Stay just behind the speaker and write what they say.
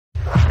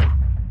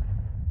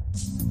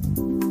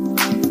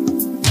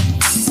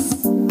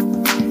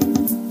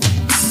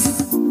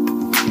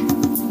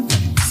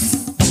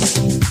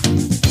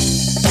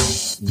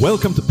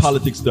Welcome to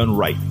Politics Done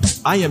Right.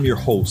 I am your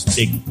host,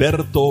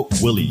 Egberto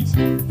Willies.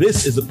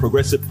 This is a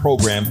progressive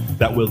program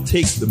that will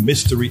take the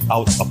mystery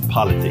out of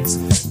politics.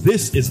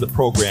 This is the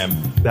program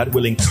that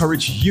will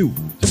encourage you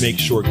to make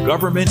sure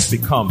government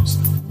becomes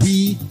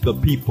we the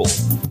people.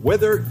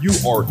 Whether you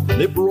are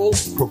liberal,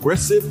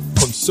 progressive,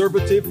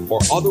 conservative, or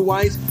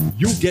otherwise,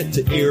 you get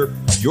to air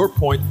your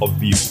point of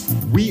view.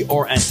 We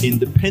are an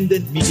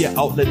independent media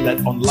outlet that,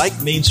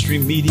 unlike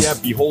mainstream media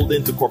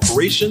beholden to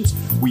corporations,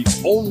 we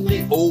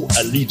only owe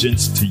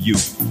allegiance to you.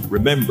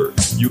 Remember,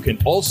 you can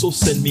also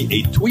send me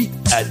a tweet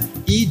at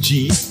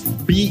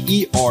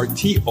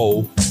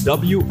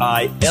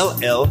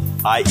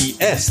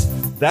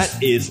EGBERTOWILLIES.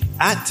 That is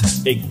at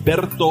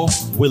Egberto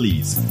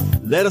Willies.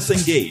 Let us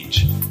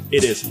engage.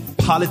 It is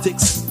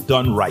Politics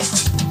Done Right.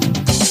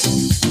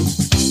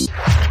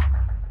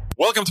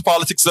 Welcome to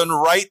Politics Done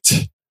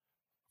Right.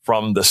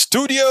 From the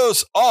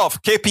studios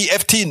of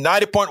KPFT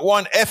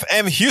 90.1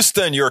 FM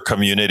Houston, your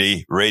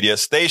community radio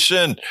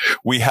station,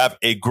 we have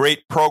a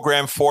great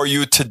program for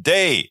you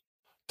today.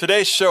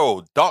 Today's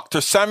show,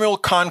 Dr. Samuel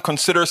Khan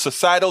considers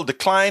societal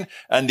decline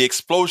and the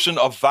explosion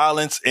of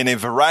violence in a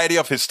variety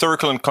of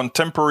historical and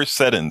contemporary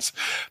settings.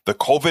 The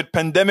COVID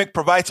pandemic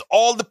provides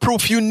all the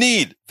proof you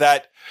need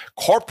that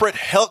corporate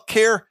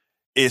healthcare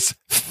is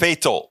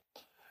fatal.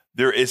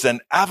 There is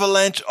an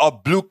avalanche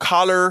of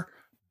blue-collar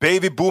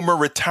baby boomer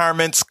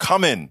retirements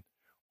coming.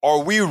 Are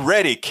we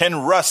ready? Ken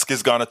Rusk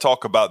is going to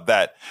talk about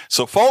that.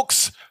 So,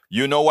 folks,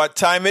 you know what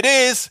time it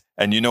is,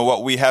 and you know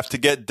what we have to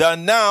get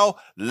done now.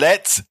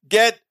 Let's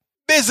get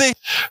busy.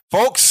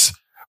 Folks,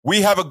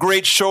 we have a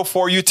great show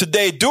for you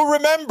today. Do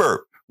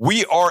remember,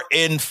 we are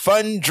in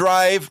fund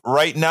drive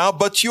right now,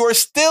 but you are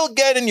still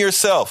getting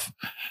yourself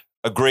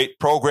a great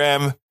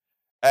program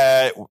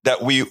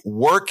that we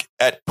work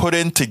at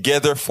putting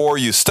together for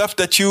you. Stuff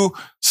that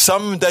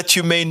some that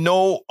you may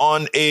know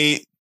on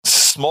a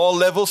small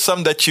level,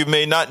 some that you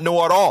may not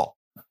know at all.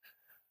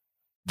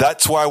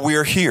 That's why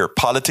we're here.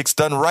 Politics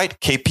Done Right,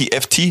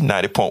 KPFT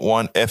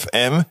 90.1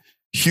 FM,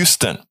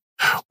 Houston.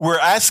 We're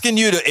asking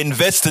you to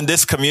invest in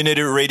this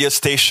community radio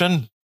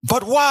station.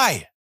 But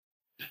why?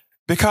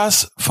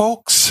 Because,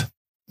 folks,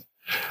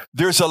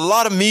 there's a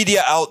lot of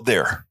media out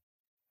there,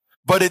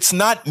 but it's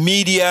not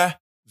media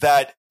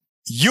that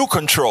you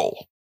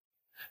control.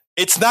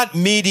 It's not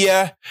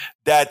media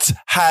that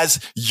has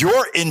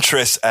your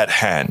interests at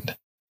hand.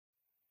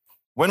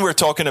 When we're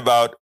talking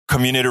about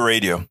community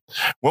radio,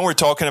 when we're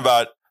talking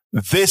about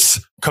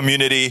this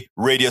community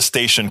radio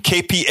station,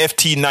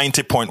 KPFT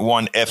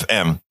 90.1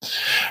 FM,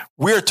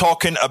 we're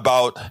talking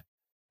about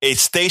a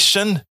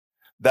station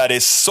that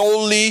is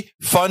solely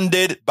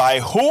funded by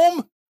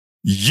whom?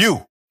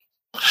 You.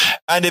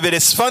 And if it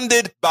is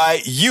funded by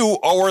you,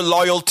 our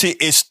loyalty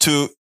is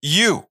to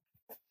you.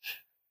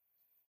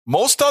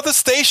 Most other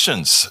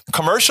stations,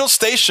 commercial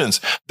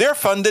stations, they're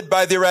funded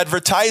by their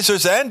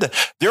advertisers, and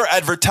their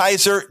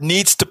advertiser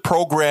needs to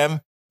program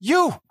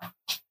you.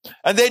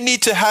 And they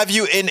need to have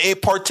you in a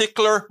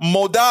particular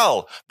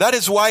modal. That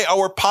is why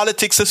our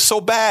politics is so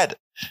bad.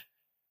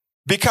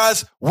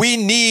 Because we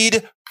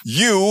need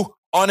you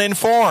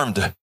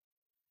uninformed.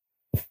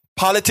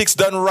 Politics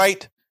Done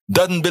Right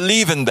doesn't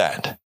believe in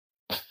that.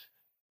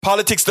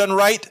 Politics Done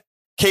Right,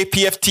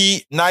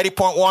 KPFT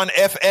 90.1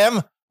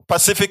 FM,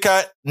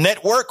 Pacifica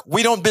Network,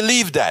 we don't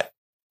believe that.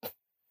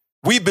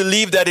 We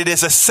believe that it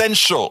is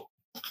essential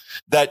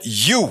that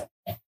you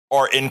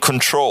are in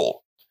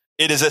control.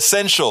 It is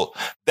essential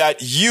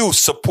that you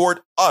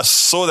support us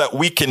so that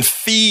we can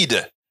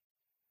feed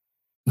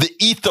the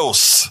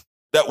ethos,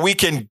 that we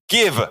can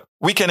give,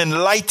 we can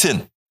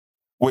enlighten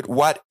with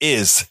what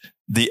is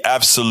the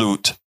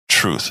absolute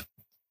truth.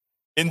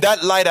 In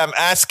that light, I'm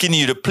asking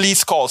you to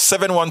please call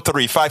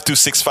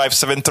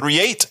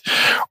 713-526-5738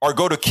 or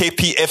go to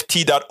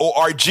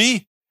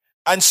kpft.org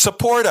and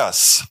support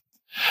us.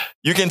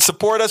 You can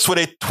support us with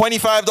a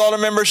 $25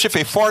 membership, a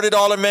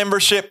 $40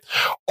 membership,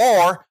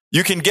 or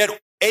you can get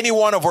any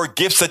one of our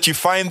gifts that you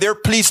find there.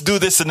 Please do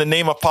this in the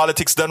name of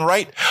Politics Done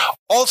Right.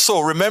 Also,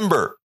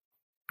 remember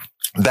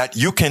that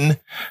you can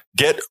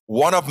get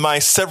one of my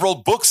several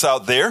books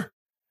out there.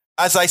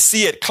 As I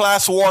see it,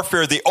 Class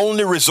Warfare, the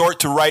only resort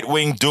to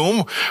right-wing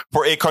doom,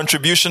 for a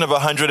contribution of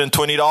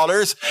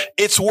 $120.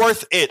 It's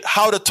worth it.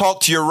 How to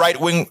talk to your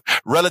right-wing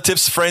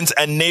relatives, friends,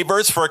 and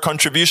neighbors for a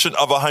contribution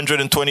of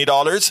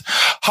 $120.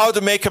 How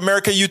to make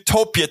America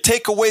utopia.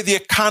 Take away the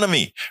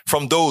economy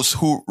from those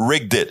who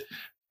rigged it.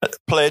 A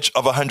pledge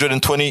of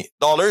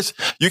 $120.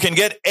 You can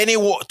get any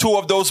two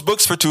of those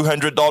books for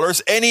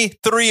 $200. Any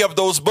three of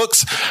those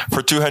books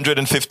for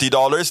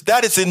 $250.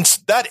 That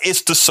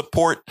is to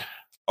support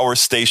our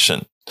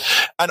station.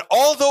 And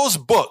all those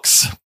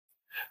books,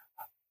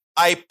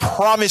 I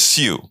promise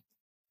you,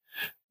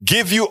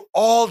 give you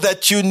all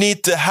that you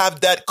need to have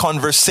that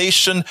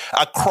conversation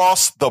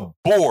across the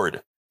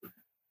board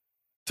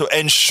to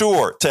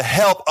ensure, to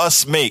help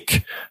us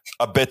make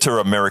a better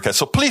America.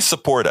 So please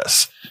support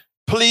us.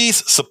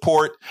 Please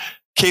support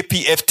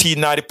KPFT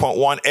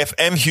 90.1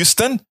 FM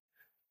Houston.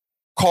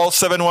 Call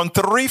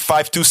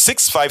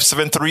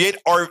 713-526-5738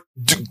 or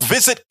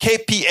visit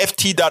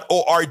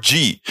kpft.org.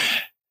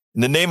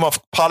 In the name of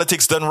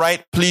Politics Done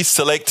Right, please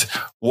select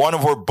one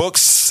of our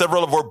books,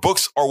 several of our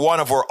books, or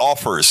one of our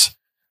offers.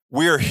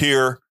 We're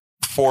here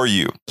for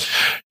you.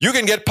 You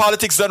can get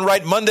Politics Done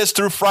Right Mondays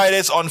through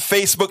Fridays on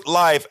Facebook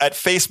Live at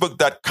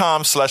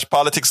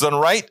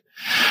facebook.com/politicsdoneright,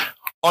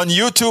 on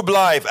YouTube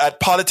Live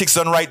at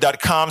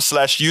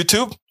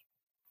politicsdoneright.com/YouTube.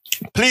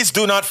 Please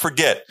do not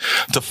forget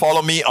to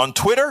follow me on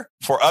Twitter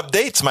for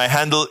updates. My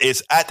handle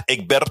is at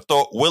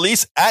Egberto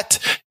Willies, at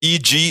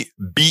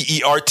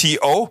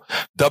EGBERTO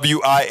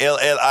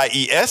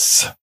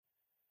WILLIES.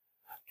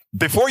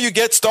 Before you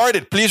get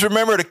started, please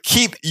remember to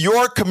keep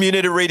your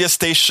community radio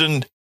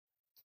station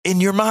in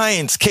your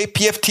minds,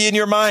 KPFT in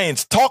your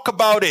minds. Talk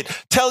about it.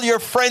 Tell your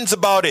friends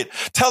about it.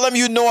 Tell them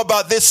you know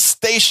about this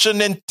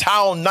station in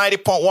town,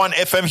 90.1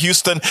 FM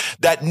Houston,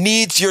 that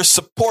needs your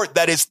support,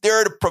 that is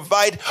there to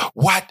provide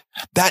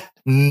that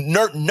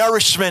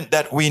nourishment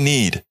that we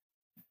need.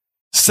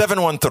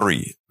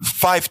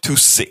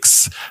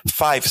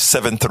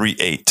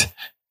 713-526-5738.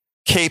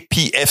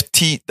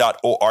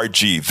 kpft.org.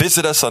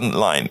 Visit us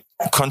online.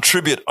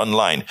 Contribute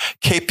online.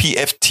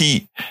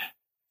 KPFT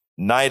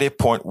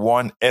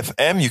 90.1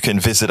 FM. You can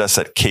visit us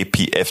at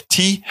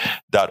kpft.org.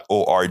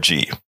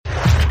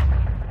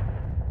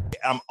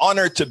 I'm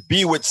honored to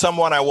be with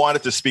someone I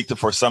wanted to speak to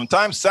for some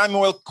time.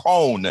 Samuel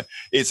Cohn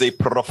is a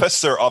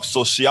professor of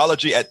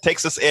sociology at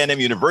Texas A&M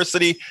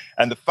University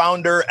and the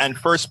founder and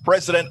first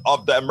president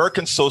of the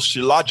American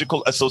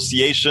Sociological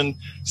Association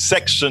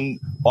section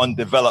on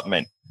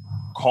development.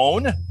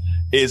 Cohn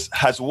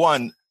has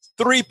won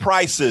 3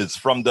 prizes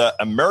from the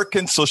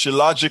American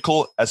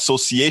Sociological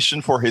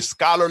Association for his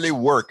scholarly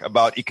work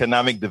about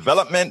economic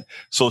development,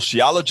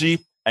 sociology,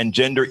 and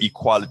gender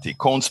equality.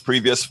 Cohn's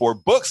previous 4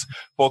 books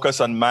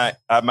focus on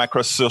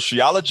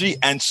macrosociology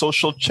and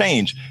social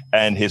change,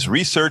 and his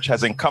research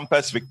has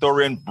encompassed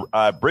Victorian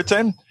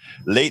Britain,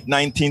 late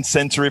 19th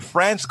century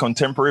France,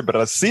 contemporary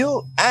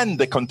Brazil, and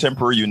the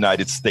contemporary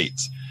United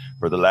States.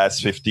 For the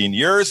last 15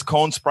 years,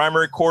 Cohn's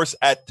primary course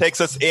at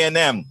Texas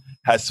A&M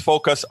has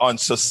focused on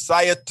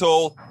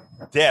societal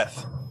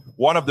death.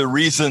 One of the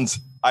reasons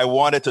I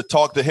wanted to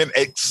talk to him,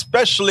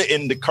 especially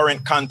in the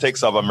current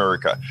context of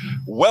America.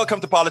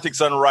 Welcome to Politics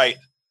Done Right,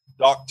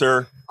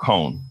 Dr.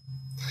 Cohn.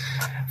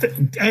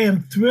 I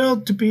am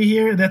thrilled to be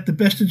here. That's the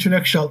best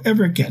introduction I'll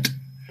ever get.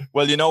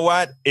 Well, you know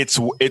what? It's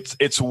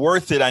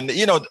worth it. And,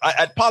 you know,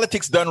 at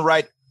Politics Done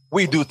Right,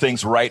 we do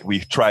things right.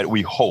 We try.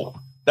 We hope.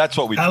 That's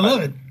what we try. I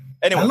love it.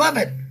 Anyway, I love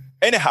it.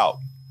 Anyhow,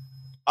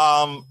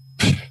 the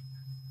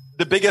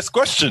biggest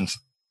questions.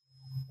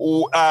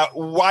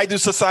 Why do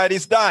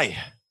societies die?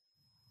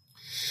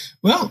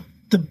 Well,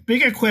 the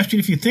bigger question,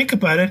 if you think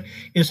about it,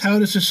 is how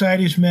do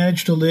societies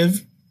manage to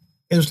live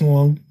as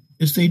long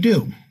as they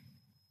do?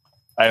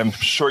 I am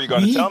sure you're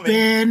going to tell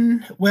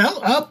me.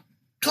 I'll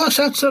toss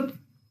out some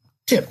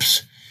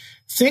tips.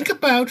 Think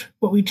about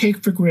what we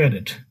take for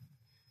granted.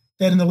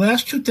 That in the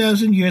last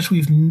 2,000 years,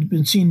 we've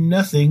been seeing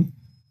nothing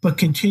but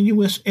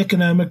continuous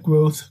economic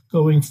growth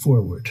going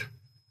forward.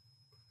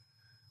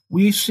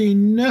 We've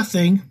seen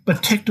nothing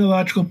but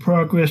technological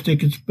progress that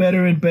gets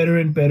better and better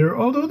and better,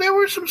 although there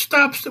were some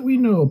stops that we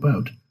know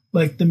about,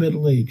 like the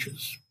Middle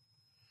Ages.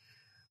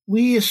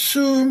 We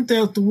assume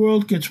that the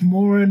world gets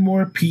more and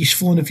more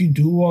peaceful, and if you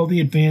do all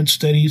the advanced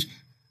studies,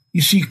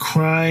 you see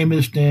crime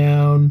is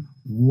down,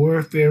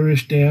 warfare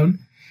is down,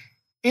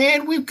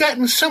 and we've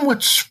gotten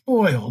somewhat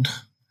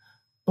spoiled,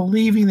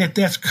 believing that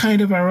that's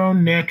kind of our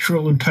own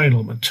natural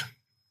entitlement.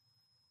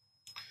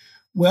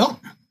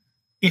 Well,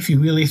 if you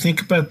really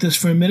think about this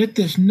for a minute,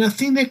 there's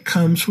nothing that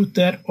comes with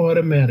that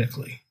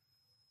automatically.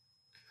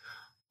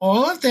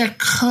 All of that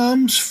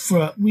comes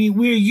from,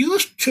 we're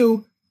used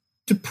to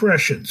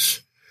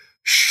depressions,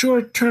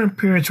 short-term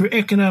periods where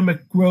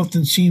economic growth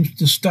seems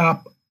to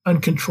stop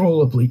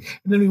uncontrollably.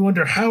 And then we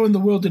wonder, how in the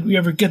world did we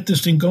ever get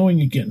this thing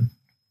going again?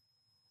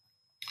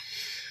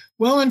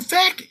 Well, in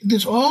fact,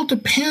 this all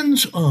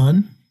depends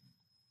on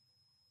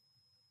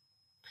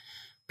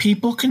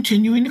people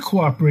continuing to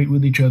cooperate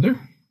with each other.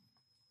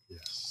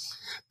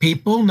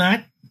 People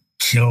not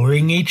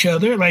killing each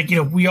other. Like,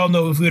 we all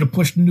know if we were to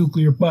push the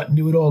nuclear button,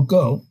 it would all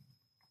go.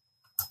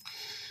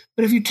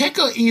 But if you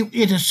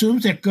it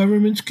assumes that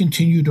governments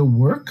continue to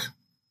work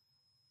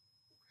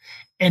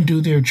and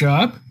do their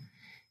job.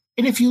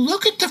 And if you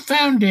look at the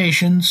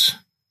foundations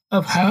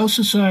of how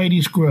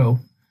societies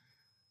grow,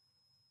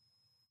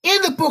 in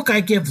the book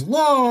I can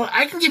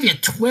give you a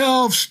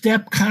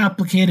 12-step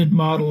complicated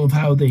model of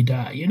how they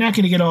die. You're not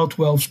going to get all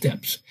 12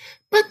 steps.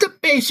 But the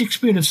basic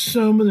spirit of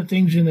some of the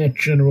things in that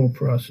general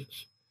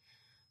process.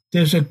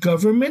 There's a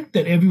government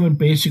that everyone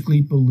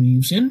basically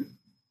believes in,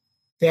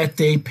 that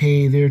they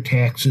pay their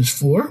taxes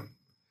for,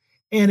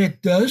 and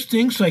it does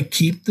things like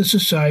keep the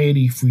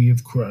society free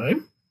of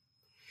crime.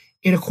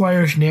 It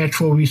acquires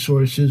natural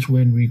resources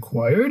when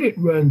required. It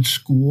runs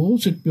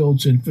schools. It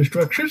builds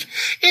infrastructures.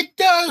 It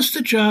does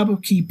the job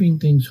of keeping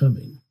things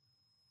humming.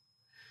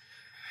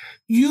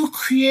 You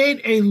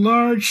create a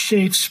large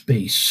safe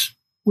space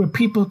where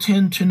people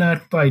tend to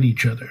not fight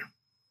each other.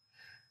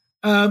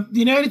 The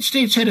United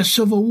States had a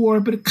civil war,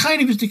 but it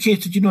kind of is the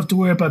case that you don't have to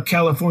worry about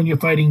California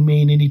fighting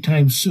Maine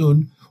anytime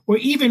soon, or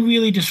even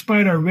really,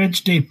 despite our red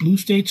state, blue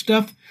state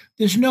stuff,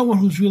 there's no one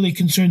who's really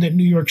concerned that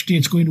New York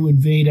State's going to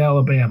invade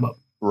Alabama.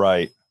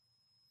 Right.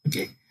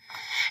 Okay.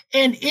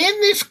 And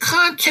in this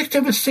context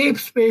of a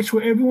safe space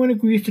where everyone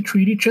agrees to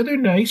treat each other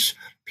nice,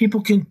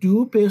 people can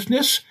do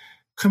business,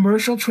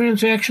 commercial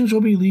transactions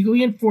will be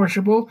legally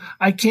enforceable,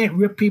 I can't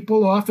rip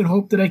people off and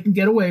hope that I can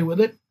get away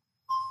with it.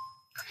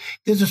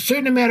 There's a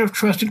certain amount of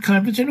trust and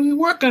confidence, and we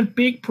work on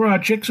big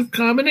projects of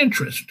common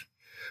interest.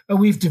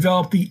 We've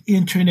developed the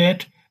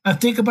internet.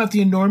 Think about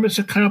the enormous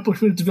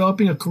accomplishment of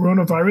developing a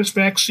coronavirus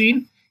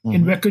vaccine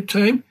in record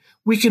time.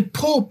 We can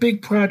pull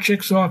big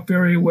projects off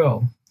very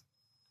well.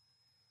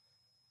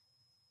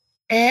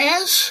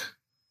 As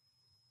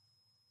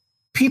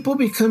people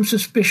become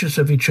suspicious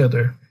of each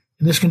other,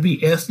 and this can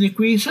be ethnic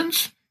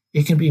reasons,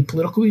 it can be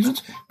political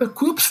reasons, but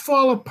groups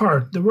fall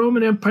apart. The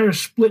Roman Empire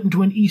split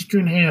into an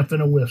eastern half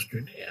and a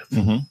western half.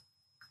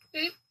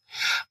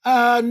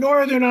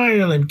 Northern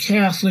Ireland,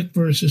 Catholic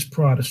versus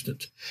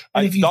Protestant.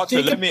 And if you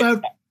Doctor, think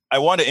about... I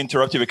want to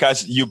interrupt you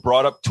because you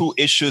brought up two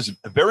issues,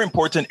 very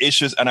important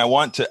issues, and I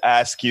want to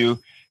ask you,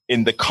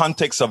 in the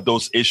context of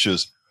those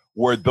issues,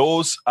 were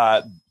those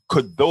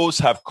could those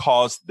have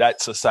caused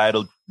that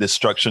societal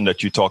destruction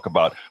that you talk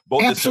about,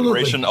 both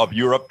Absolutely. The separation of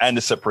Europe and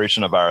the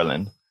separation of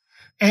Ireland?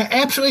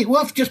 Absolutely.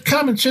 Well, just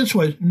common sense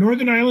was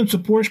Northern Ireland's the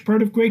poorest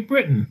part of Great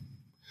Britain.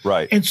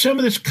 Right. And some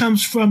of this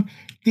comes from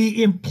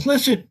the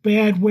implicit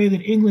bad way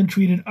that England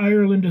treated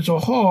Ireland as a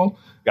whole.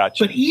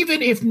 Gotcha. But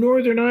even if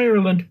Northern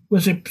Ireland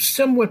was a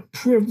somewhat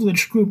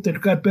privileged group that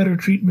got better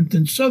treatment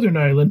than Southern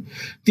Ireland,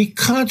 the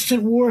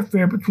constant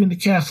warfare between the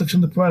Catholics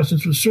and the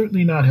Protestants was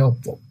certainly not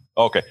helpful.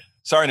 Okay.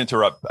 Sorry to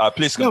interrupt.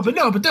 Please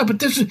continue. But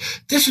this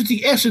is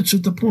the essence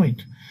of the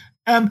point.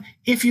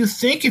 If you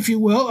think, if you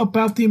will,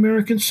 about the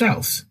American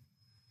South,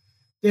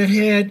 that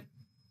had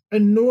a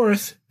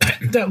North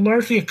that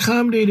largely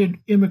accommodated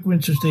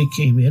immigrants as they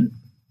came in,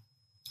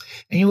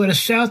 and you had a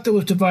South that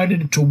was divided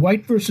into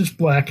white versus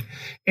black,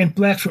 and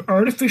blacks were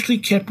artificially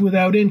kept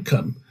without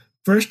income,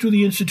 first through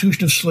the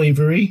institution of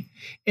slavery,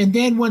 and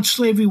then once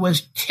slavery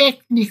was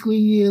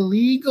technically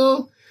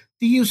illegal,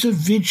 the use of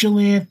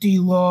vigilante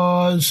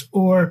laws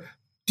or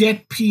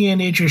debt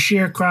peonage or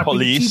sharecropping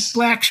to keep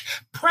blacks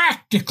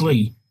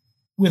practically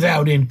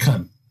without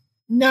income,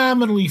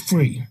 nominally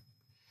free.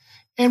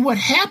 And what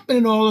happened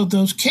in all of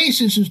those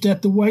cases is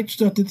that the whites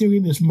thought that they were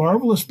getting this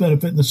marvelous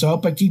benefit in the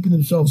South by keeping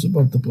themselves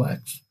above the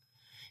blacks.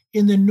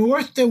 In the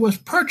North, there was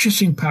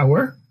purchasing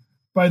power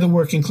by the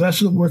working class,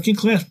 so the working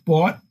class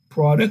bought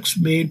products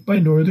made by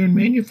Northern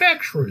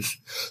manufacturers.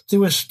 There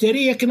was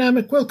steady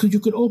economic wealth because you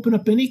could open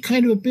up any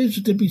kind of a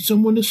business, there'd be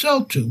someone to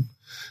sell to.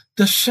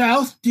 The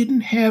South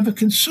didn't have a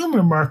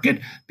consumer market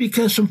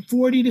because some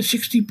 40 to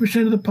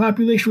 60% of the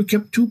population were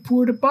kept too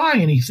poor to buy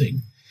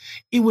anything.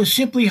 It was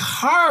simply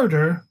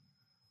harder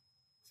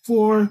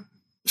for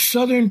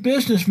Southern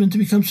businessmen to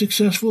become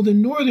successful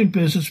than Northern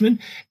businessmen,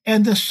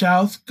 and the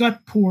South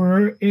got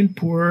poorer and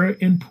poorer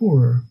and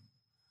poorer.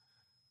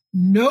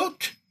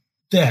 Note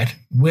that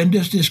when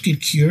does this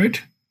get cured?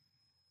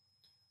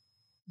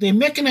 They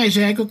mechanize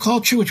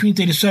agriculture, which means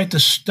they decide to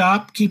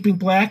stop keeping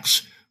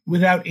blacks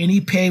without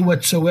any pay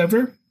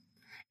whatsoever,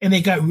 and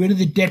they got rid of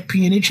the debt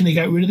peonage and they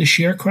got rid of the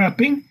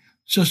sharecropping.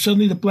 So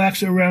suddenly the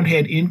blacks around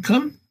had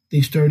income.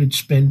 They started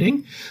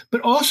spending,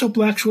 but also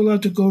blacks were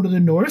allowed to go to the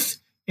North,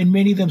 and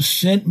many of them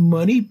sent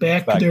money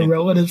back to their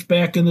relatives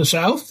back in the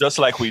South. Just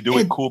like we do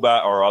in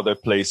Cuba or other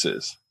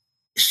places.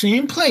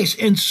 Same place.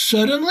 And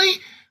suddenly,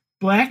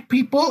 black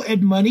people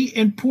had money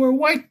and poor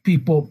white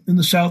people in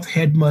the South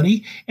had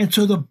money. And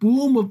so the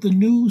boom of the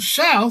new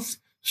South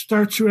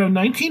starts around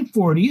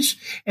 1940s,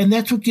 and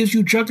that's what gives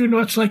you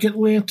juggernauts like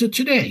Atlanta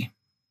today,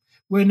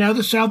 where now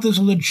the South is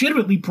a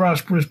legitimately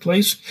prosperous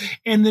place,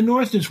 and the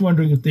North is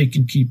wondering if they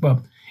can keep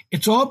up.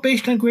 It's all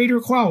based on greater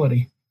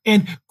equality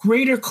and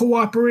greater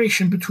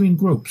cooperation between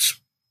groups.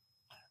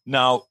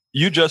 Now,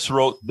 you just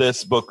wrote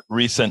this book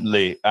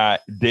recently.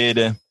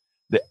 Did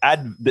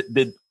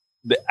the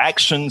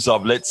actions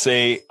of, let's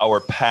say,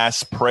 our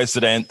past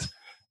president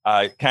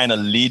kind of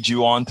lead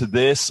you on to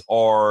this,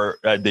 or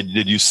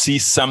did you see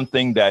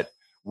something that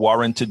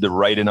warranted the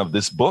writing of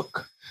this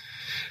book?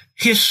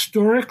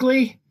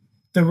 Historically,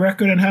 the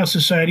record on how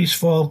societies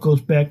fall goes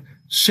back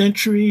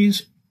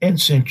centuries and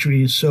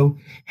centuries. So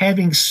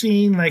having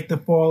seen like the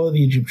fall of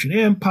the Egyptian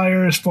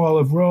empires, fall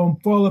of Rome,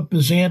 fall of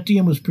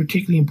Byzantium was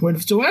particularly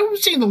important. So I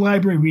was in the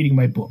library reading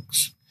my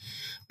books.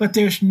 But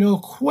there's no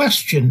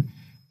question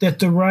that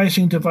the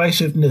rising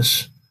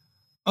divisiveness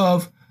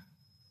of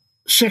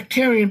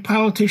sectarian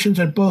politicians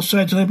on both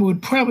sides of the line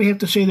would probably have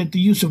to say that the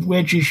use of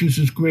wedge issues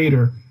is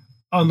greater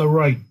on the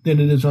right than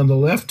it is on the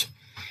left.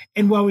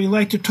 And while we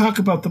like to talk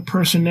about the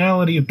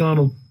personality of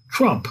Donald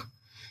Trump,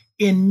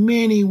 in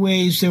many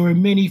ways, there were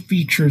many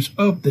features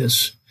of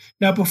this.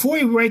 Now, before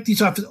you write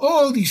these off,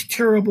 these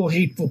terrible,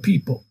 hateful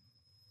people,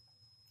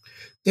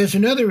 There's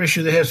another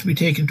issue that has to be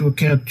taken into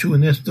account, too,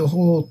 and that's the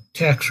whole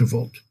tax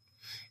revolt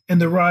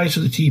and the rise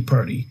of the Tea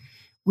Party,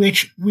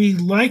 which we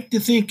like to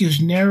think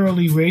is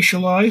narrowly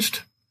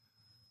racialized,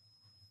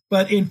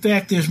 but in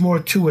fact, there's more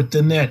to it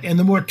than that. And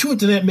the more to it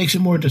than that makes it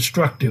more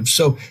destructive.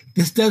 So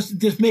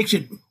this makes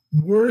it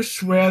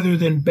worse rather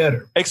than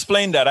better.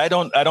 Explain that. I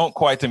don't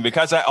quite think,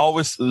 because I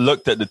always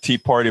looked at the Tea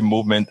Party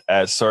movement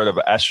as sort of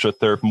an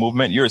astroturf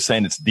movement. You're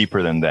saying it's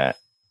deeper than that.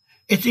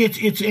 It's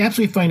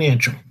absolutely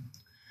financial.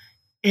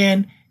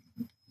 And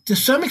to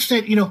some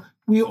extent,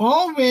 we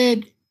all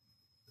read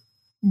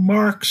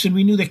Marx and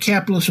we knew that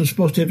capitalism was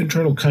supposed to have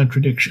internal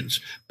contradictions.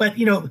 But,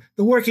 the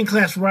working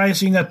class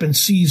rising up and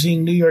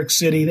seizing New York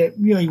City, that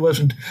really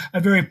wasn't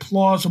a very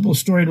plausible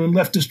story when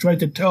leftists tried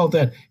to tell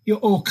that,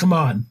 come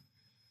on.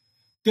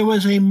 There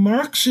was a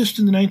Marxist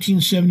in the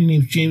 1970s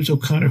named James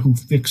O'Connor who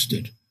fixed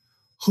it,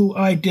 who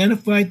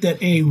identified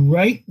that a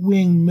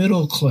right-wing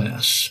middle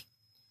class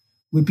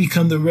would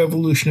become the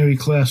revolutionary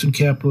class in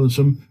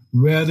capitalism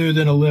rather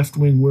than a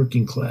left-wing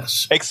working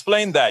class.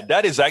 Explain that.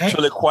 That is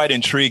actually quite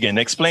intriguing.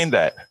 Explain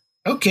that.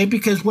 Okay,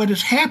 because what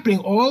is happening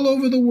all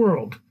over the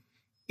world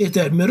is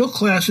that middle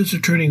classes are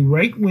turning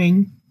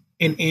right-wing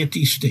and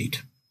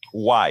anti-state.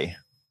 Why?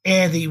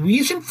 And the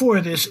reason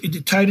for this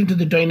is tied into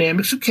the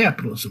dynamics of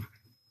capitalism.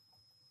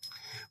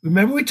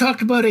 Remember, we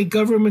talked about a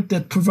government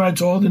that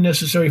provides all the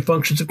necessary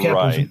functions of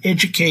capitalism: right.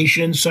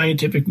 Education,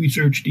 scientific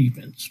research,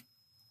 defense.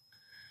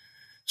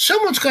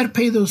 Someone's got to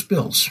pay those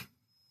bills.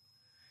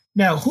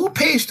 Now, who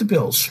pays the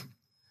bills?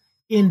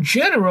 In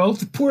general,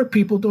 the poor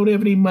people don't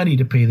have any money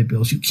to pay the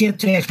bills. You can't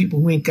tax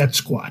people who ain't got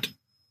squat.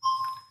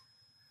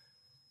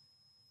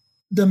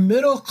 The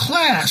middle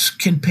class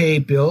can pay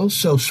bills,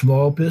 so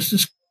small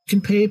business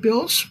can pay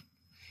bills,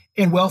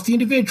 and wealthy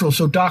individuals,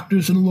 so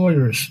doctors and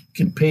lawyers,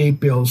 can pay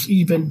bills.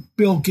 Even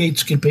Bill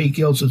Gates can pay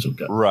bills as a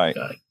guy. Right.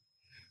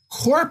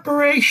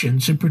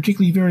 Corporations, and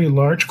particularly very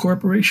large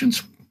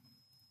corporations,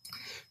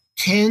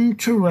 tend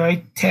to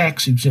write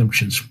tax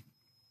exemptions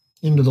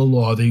into the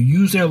law. They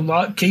use their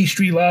K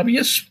Street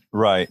lobbyists.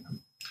 Right.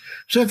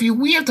 So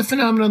we have the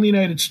phenomenon in the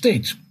United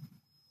States.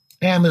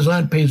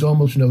 Amazon pays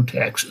almost no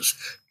taxes.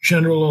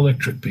 General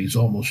Electric pays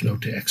almost no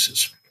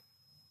taxes.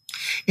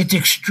 It's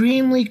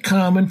extremely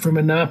common for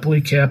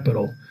monopoly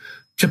capital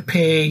to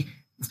pay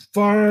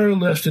far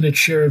less than its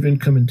share of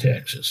income in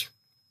taxes.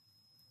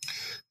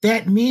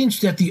 That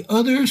means that the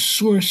other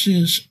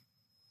sources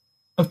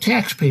of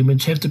tax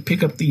payments have to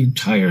pick up the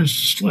entire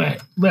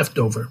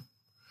leftover.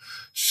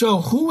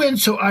 So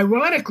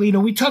ironically,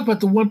 we talk about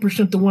the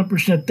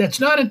 1%, that's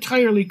not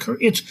entirely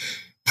correct. It's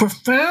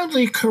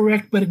profoundly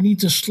correct, but it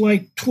needs a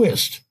slight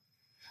twist.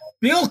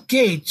 Bill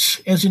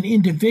Gates, as an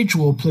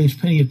individual, pays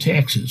plenty of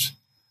taxes.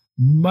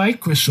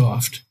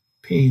 Microsoft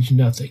pays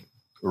nothing.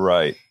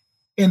 Right.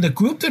 And the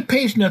group that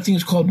pays nothing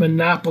is called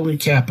monopoly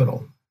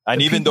capital.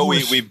 And even though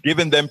we've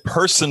given them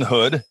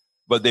personhood,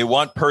 but they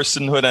want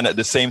personhood, and at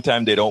the same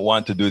time, they don't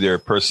want to do their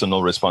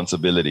personal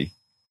responsibility.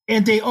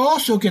 And they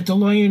also get the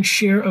lion's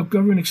share of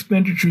government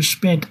expenditures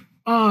spent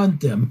on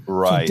them.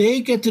 Right. So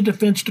they get the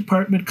Defense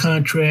Department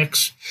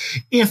contracts.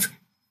 If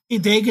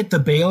they get the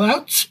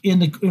bailouts,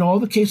 in all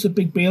the cases of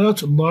big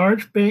bailouts,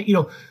 large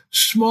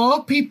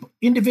small people,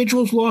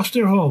 individuals lost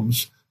their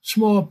homes.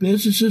 Small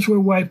businesses were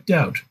wiped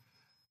out.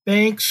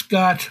 Banks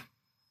got,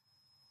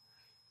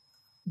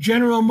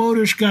 General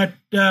Motors got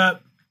bailout.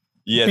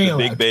 The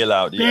big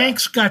bailout.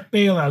 Banks got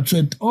bailout.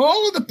 So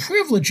all of the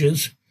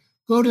privileges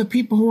go to the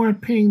people who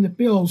aren't paying the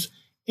bills,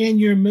 and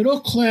your middle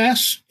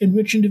class and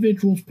rich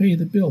individuals pay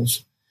the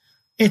bills.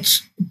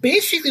 It's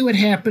basically what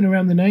happened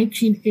around the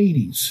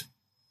 1980s,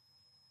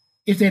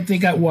 is that they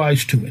got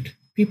wise to it.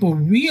 People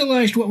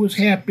realized what was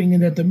happening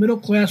and that the middle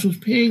class was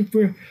paying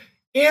for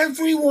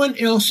everyone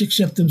else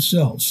except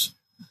themselves.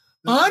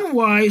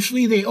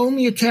 Unwisely, they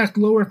only attacked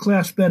lower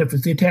class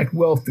benefits. They attacked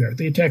welfare.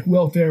 They attacked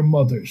welfare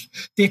mothers.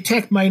 They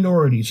attacked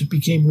minorities. It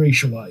became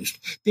racialized.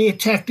 They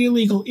attacked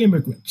illegal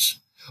immigrants.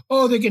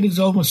 Oh, they're getting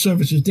government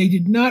services. They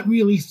did not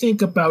really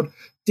think about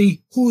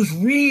who's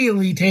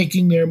really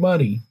taking their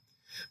money.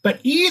 But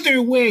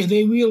either way,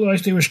 they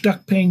realized they were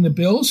stuck paying the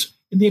bills,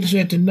 and they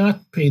decided to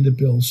not pay the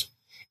bills.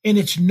 And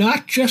it's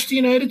not just the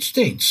United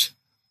States.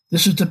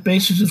 This is the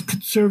basis of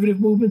conservative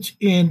movements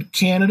in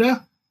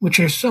Canada, which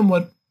are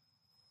somewhat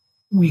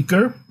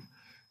weaker.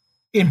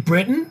 In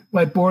Britain,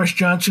 why Boris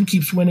Johnson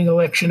keeps winning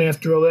election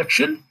after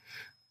election.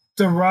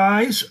 The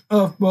rise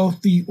of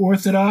both the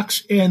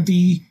Orthodox and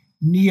the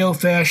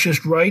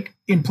neo-fascist right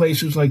in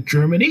places like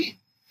Germany.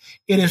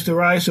 It is the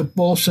rise of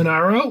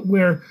Bolsonaro,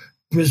 where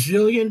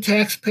Brazilian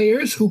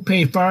taxpayers, who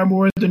pay far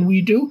more than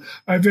we do,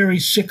 are very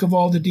sick of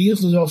all the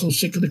deals. They're also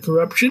sick of the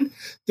corruption.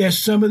 There's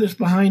some of this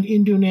behind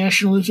Hindu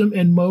nationalism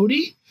and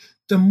Modi.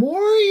 The more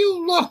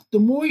you look, the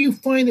more you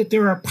find that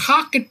there are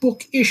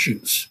pocketbook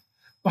issues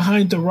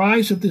behind the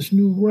rise of this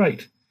new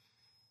right.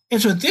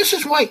 And so this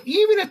is why,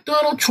 even if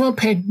Donald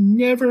Trump had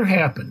never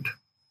happened,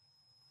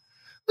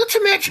 let's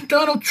imagine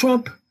Donald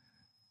Trump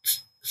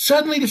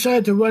suddenly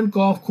decided to run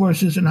golf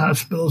courses and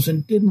hospitals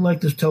and didn't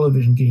like this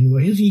television game.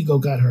 His ego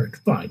got hurt.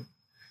 Fine.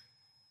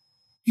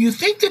 Do you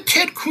think that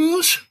Ted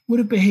Cruz would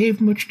have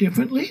behaved much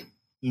differently?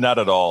 Not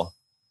at all.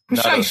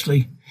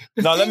 Precisely.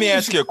 Now, let me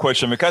ask you a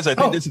question, because I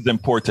think this is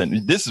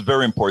important. This is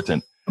very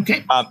important.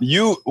 Okay.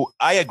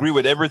 I agree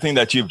with everything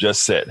that you've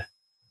just said.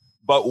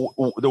 But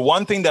the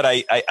one thing that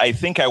I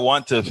think I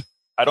want to,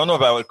 I don't know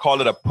if I would call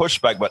it a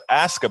pushback, but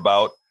ask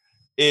about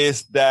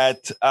is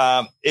that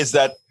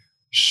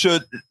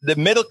should the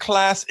middle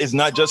class is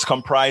not just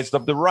comprised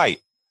of the right.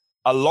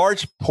 A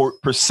large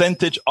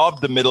percentage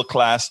of the middle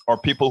class are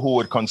people who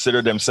would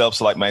consider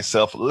themselves, like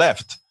myself,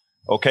 left.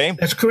 Okay.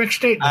 That's a correct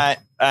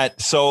statement.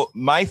 So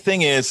my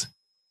thing is,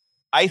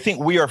 I think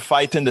we are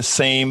fighting the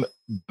same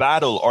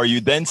battle. Are you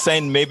then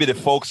saying maybe the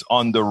folks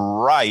on the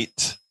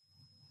right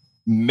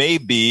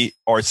maybe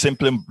are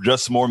simply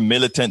just more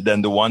militant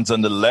than the ones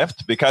on the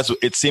left? Because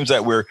it seems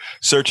that we're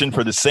searching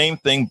for the same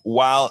thing,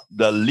 while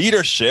the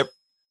leadership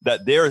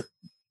that they're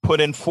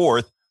putting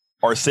forth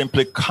are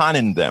simply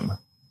conning them.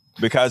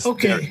 Because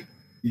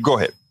go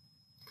ahead.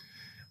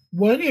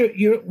 One,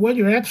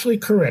 you're absolutely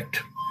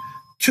correct.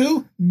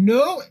 Two,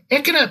 no,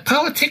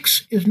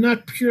 politics is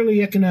not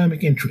purely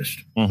economic interest.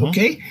 Mm-hmm.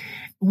 Okay,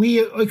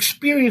 we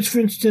experience, for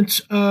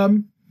instance,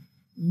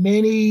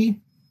 many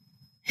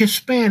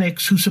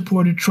Hispanics who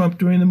supported Trump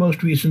during the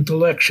most recent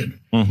election,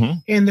 mm-hmm.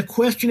 and the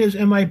question is,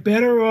 am I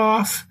better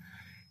off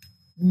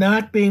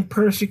not being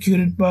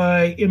persecuted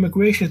by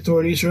immigration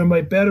authorities, or am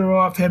I better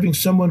off having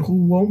someone who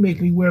won't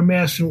make me wear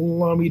masks and will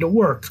allow me to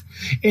work?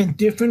 And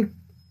different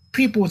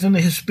people within the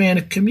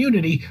Hispanic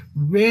community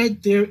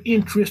read their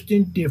interest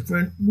in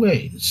different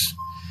ways.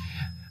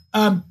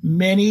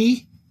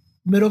 Many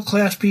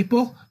middle-class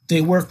people,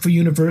 they work for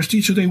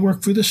universities or they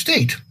work for the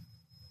state.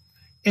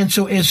 And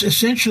so as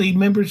essentially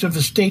members of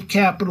a state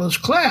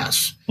capitalist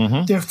class,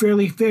 mm-hmm. they're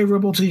fairly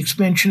favorable to the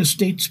expansion of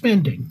state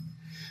spending.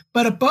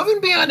 But above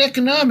and beyond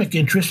economic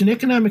interests, and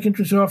economic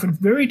interests are often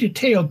very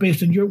detailed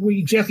based on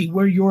exactly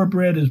where your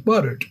bread is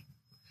buttered,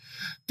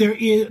 there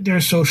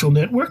are social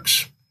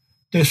networks,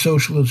 there's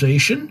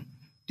socialization,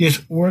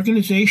 there's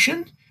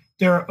organization,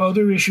 there are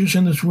other issues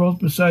in this world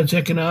besides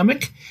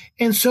economic.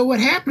 And so what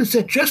happens is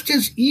that just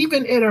as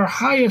even at our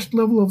highest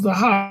level of the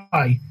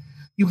high,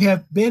 you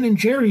have Ben and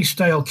Jerry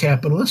style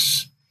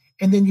capitalists,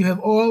 and then you have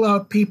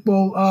all-out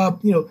people,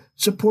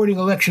 supporting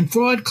election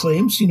fraud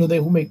claims, they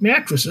will make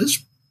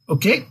mattresses.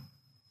 Okay,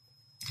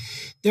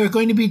 there are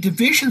going to be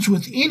divisions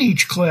within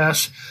each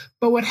class,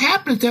 but what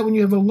happens is that when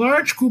you have a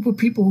large group of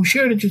people who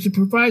share interests, it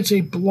provides a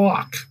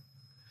block.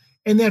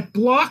 And that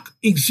block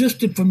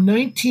existed from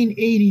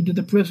 1980 to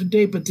the present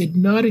day, but did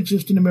not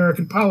exist in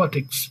American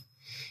politics.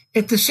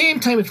 At the same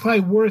time, it's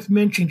probably worth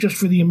mentioning, just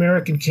for the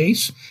American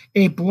case,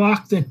 a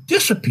block that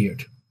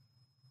disappeared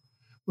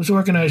was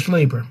organized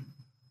labor.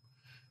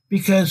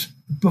 Because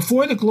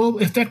before the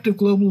effective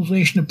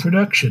globalization of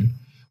production,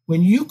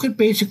 when you could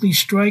basically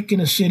strike in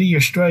a city or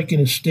strike in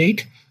a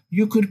state,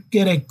 you could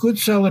get a good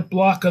solid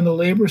block on the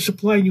labor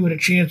supply and you had a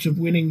chance of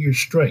winning your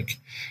strike.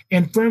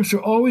 And firms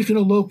were always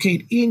going to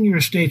locate in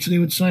your state, so they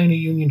would sign a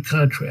union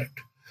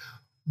contract.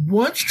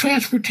 Once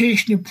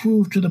transportation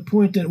improved to the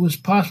point that it was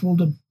possible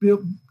to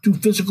do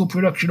physical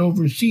production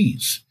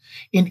overseas,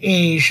 in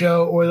Asia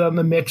or on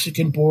the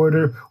Mexican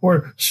border,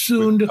 or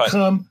soon to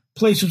come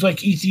places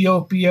like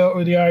Ethiopia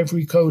or the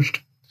Ivory Coast,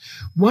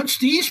 once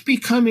these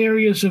become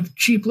areas of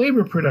cheap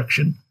labor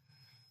production,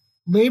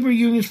 labor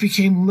unions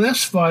became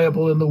less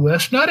viable in the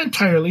West. Not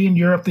entirely. In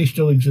Europe, they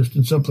still exist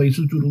in some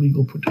places due to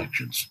legal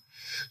protections.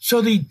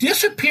 So the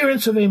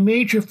disappearance of a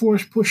major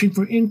force pushing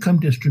for income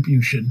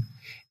distribution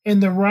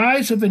and the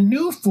rise of a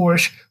new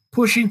force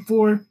pushing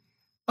for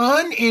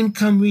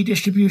unincome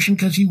redistribution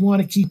because you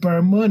want to keep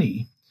our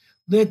money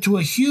led to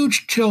a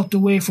huge tilt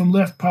away from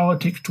left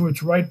politics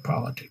towards right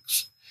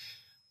politics.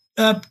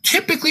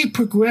 Typically,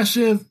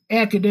 progressive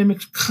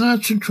academics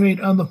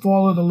concentrate on the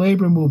fall of the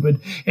labor movement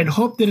and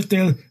hope that if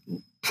they're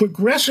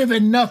progressive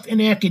enough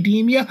in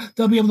academia,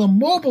 they'll be able to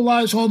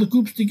mobilize all the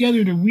groups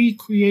together to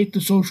recreate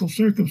the social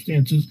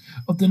circumstances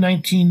of the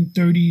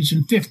 1930s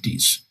and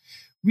 50s.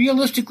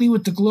 Realistically,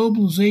 with the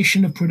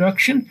globalization of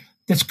production,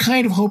 that's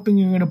kind of hoping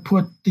you're going to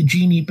put the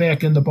genie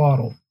back in the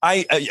bottle.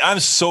 I'm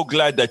so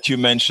glad that you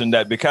mentioned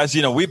that, because,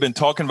 we've been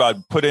talking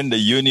about putting the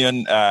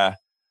union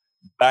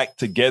back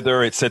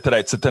together, et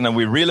cetera, and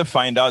we really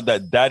find out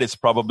that is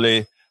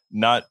probably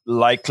not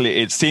likely.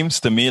 It seems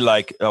to me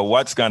like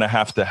what's going to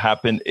have to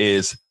happen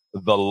is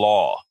the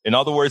law. In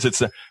other words,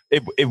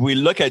 if we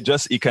look at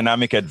just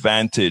economic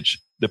advantage,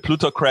 the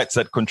plutocrats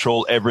that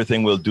control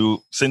everything will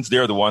do, since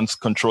they're the ones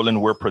controlling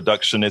where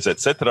production is, et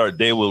cetera,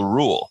 they will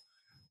rule.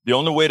 The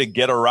only way to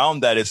get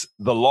around that is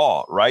the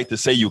law, right? To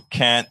say you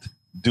can't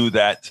do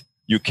that.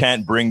 You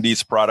can't bring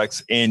these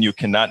products in. You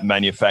cannot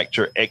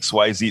manufacture X,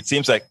 Y, Z. It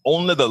seems like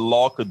only the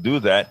law could do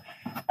that.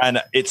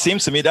 And it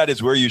seems to me that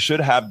is where you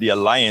should have the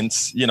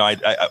alliance.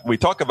 We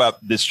talk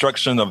about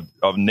destruction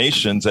of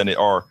nations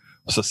or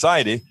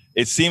society.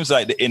 It seems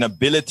like the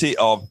inability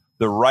of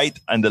the right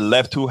and the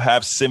left, who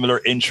have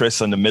similar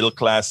interests on the middle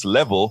class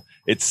level,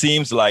 it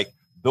seems like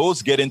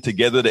those getting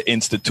together to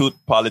institute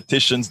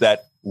politicians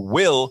that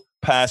will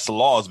pass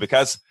laws,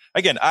 because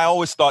again, I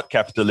always thought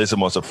capitalism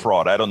was a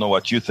fraud. I don't know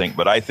what you think,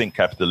 but I think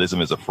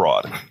capitalism is a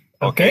fraud.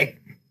 Okay.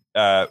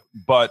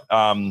 But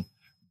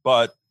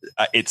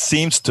it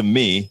seems to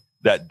me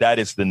that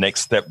is the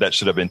next step that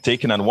should have been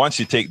taken. And once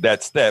you take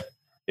that step,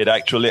 it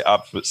actually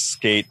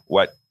obfuscates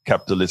what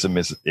capitalism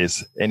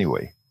is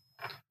anyway.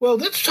 Well,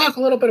 let's talk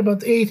a little bit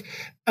about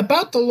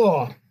the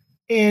law,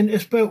 and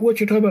it's about what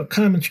you're talking about,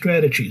 common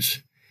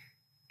strategies.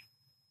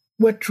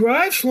 What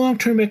drives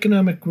long-term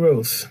economic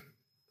growth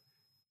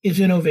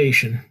is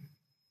innovation.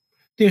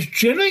 There's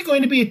generally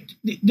going to be,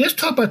 let's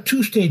talk about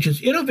two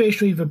stages.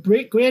 Innovation, you have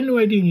a grand new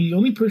idea, and you're the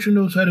only person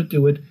who knows how to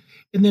do it,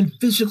 and then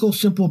physical,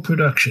 simple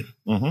production.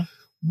 Mm-hmm.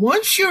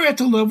 Once you're at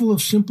the level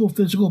of simple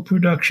physical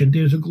production,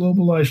 there's a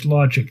globalized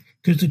logic,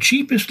 because the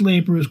cheapest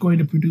labor is going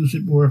to produce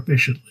it more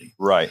efficiently.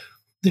 Right.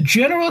 The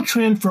general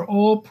trend for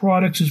all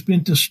products has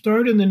been to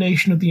start in the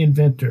nation of the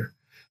inventor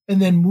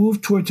and then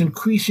move towards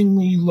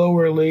increasingly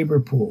lower labor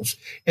pools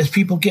as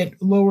people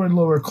get lower and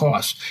lower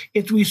costs.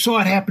 We saw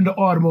it happen to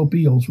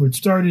automobiles, where it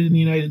started in the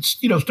United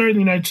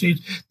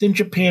States, then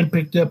Japan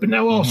picked up, and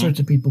now all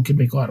sorts of people can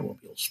make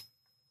automobiles.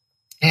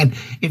 And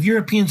if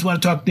Europeans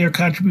want to talk their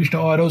contribution to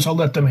autos, I'll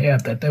let them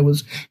have that. That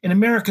was an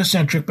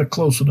America-centric, but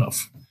close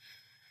enough.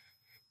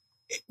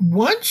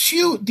 Most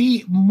of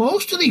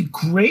the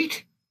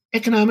great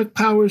economic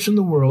powers in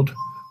the world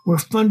were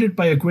funded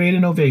by a great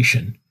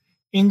innovation.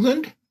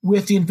 England,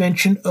 with the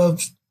invention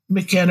of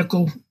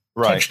mechanical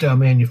textile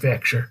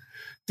manufacture.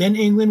 Then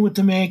England with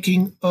the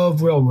making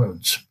of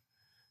railroads.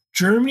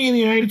 Germany and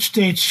the United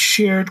States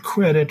shared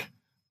credit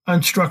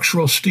on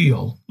structural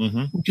steel,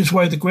 which is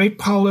why the great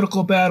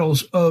political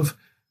battles of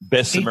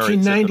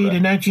 1890 to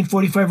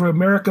 1945 were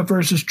America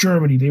versus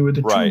Germany. They were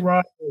the two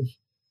rivals,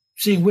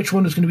 seeing which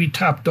one was going to be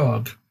top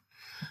dog.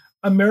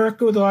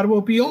 America with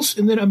automobiles,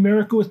 and then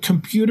America with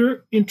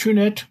computer,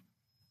 internet,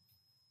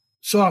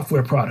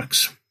 software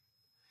products.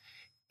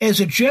 As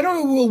a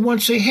general rule,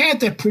 once they had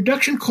that,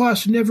 production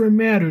costs never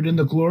mattered in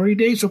the glory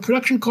days. So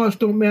production costs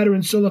don't matter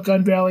in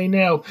Silicon Valley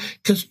now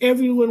because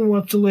everyone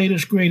wants the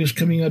latest, greatest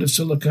coming out of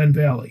Silicon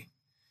Valley.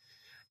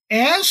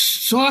 As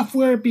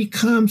software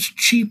becomes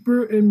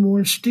cheaper and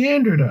more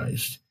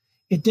standardized,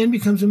 it then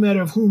becomes a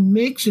matter of who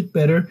makes it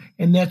better,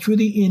 and that's where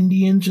the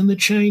Indians and the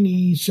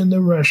Chinese and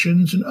the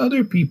Russians and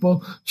other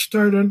people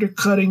start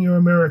undercutting your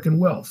American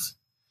wealth.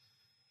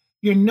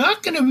 You're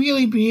not going to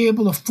really be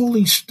able to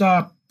fully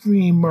stop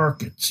free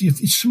markets. If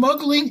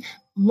smuggling,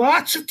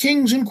 lots of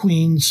kings and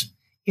queens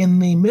in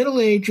the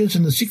Middle Ages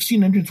and the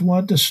 1600s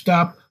wanted to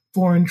stop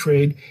foreign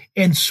trade,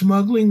 and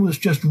smuggling was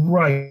just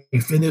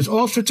rife. And there's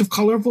all sorts of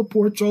colorful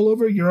ports all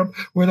over Europe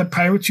where the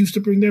pirates used to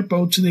bring their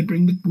boats and they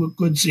bring the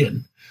goods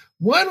in.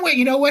 One way,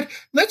 you know what?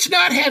 Let's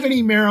not have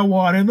any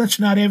marijuana and let's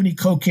not have any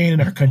cocaine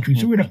in our country.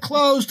 So we're going to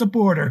close the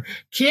border.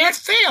 Can't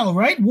fail,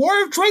 right?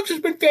 War of drugs has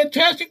been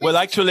fantastic. Well,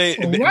 actually,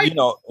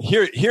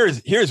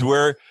 here's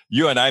where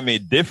you and I may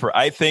differ.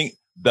 I think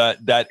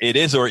that it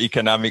is our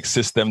economic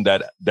system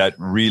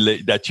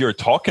that you're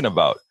talking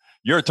about.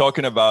 You're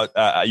talking about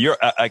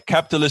a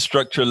capitalist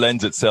structure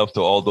lends itself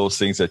to all those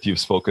things that you've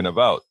spoken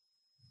about.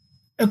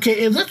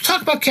 Okay, and let's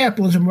talk about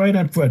capitalism right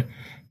on foot.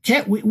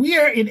 We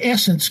are, in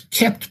essence,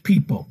 kept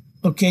people.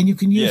 Okay, and you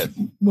can use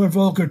more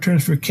vulgar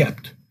terms for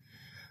kept.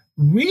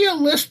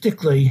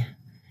 Realistically,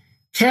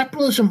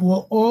 capitalism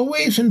will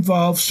always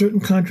involve certain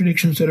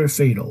contradictions that are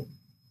fatal,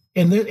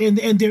 and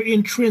they're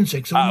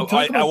intrinsic. So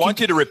I want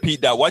you to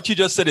repeat that. What you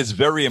just said is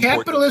very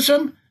important.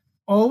 Capitalism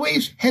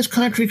always has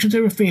contradictions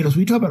that are fatal. So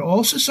we talk about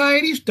all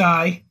societies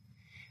die.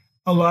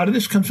 A lot of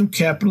this comes from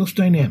capitalist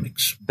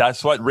dynamics.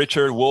 That's what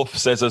Richard Wolff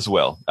says as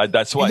well.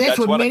 That's what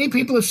many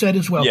people have said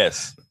as well.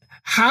 Yes.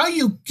 How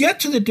you get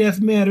to the death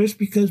matters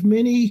because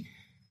many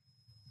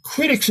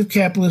critics of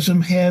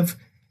capitalism have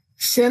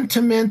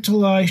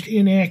sentimentalized,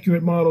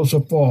 inaccurate models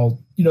of fall.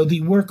 You know,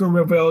 the worker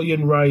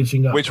rebellion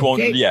rising up. Which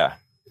won't,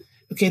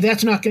 Okay,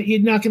 that's not going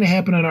to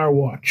happen on our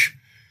watch.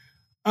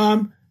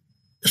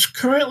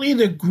 Currently,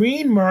 the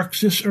green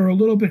Marxists are a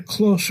little bit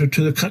closer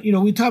to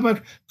we talk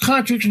about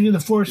contradiction in the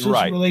forces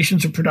and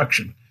relations of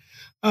production.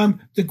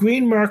 The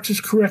green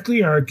Marxists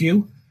correctly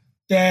argue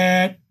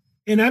that,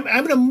 and I'm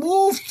going to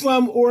move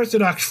from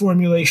orthodox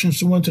formulations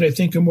to ones that I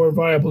think are more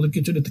viable to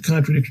get to the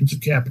contradictions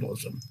of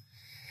capitalism.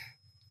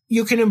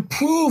 You can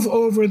improve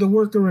over the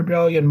worker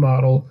rebellion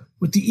model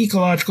with the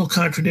ecological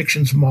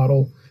contradictions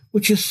model,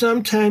 which is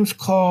sometimes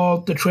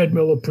called the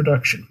treadmill of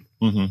production.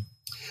 Mm-hmm.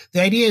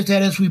 The idea is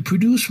that as we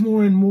produce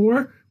more and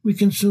more, we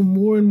consume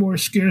more and more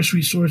scarce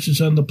resources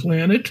on the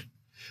planet.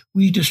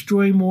 We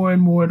destroy more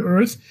and more on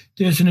Earth.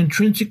 There's an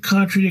intrinsic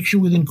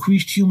contradiction with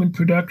increased human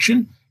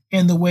production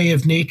and the way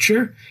of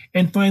nature.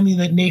 And finally,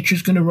 that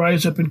nature's going to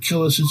rise up and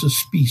kill us as a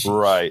species.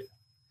 Right.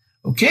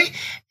 Okay?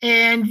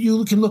 And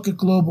you can look at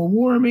global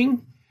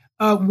warming.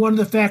 One of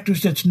the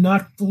factors that's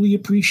not fully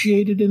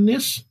appreciated in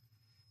this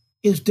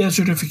is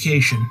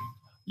desertification.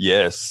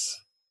 Yes.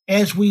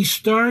 As we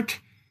start...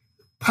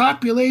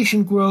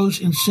 population grows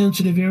in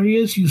sensitive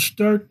areas, you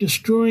start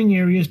destroying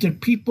areas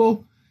that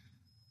people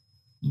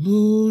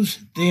lose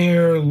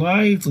their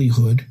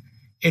livelihood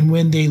And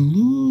when they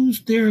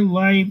lose their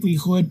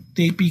livelihood,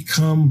 they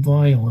become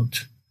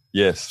violent.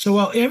 Yes. So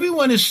while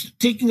everyone is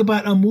thinking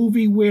about a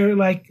movie where,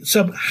 like,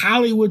 some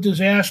Hollywood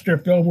disaster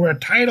film where a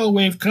tidal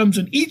wave comes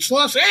and eats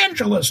Los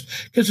Angeles,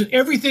 because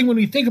everything, when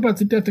we think about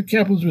the death of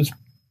capitalism, is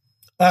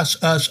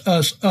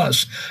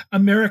us,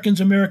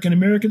 Americans,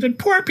 and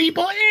poor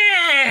people,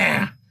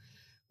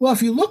 Well,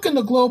 if you look in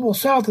the global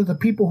south at the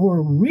people who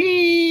are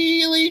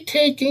really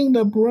taking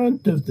the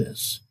brunt of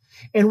this,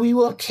 and we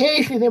will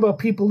occasionally think about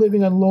people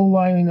living on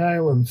low-lying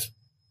islands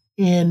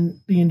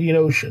in the Indian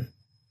Ocean.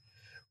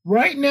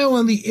 Right now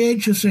on the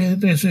edge of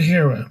the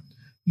Sahara,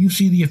 you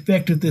see the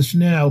effect of this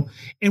now,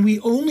 and we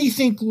only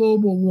think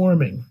global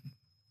warming.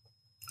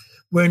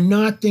 We're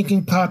not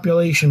thinking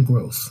population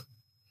growth.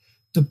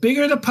 The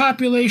bigger the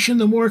population,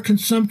 the more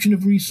consumption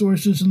of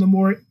resources, and the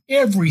more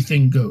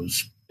everything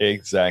goes.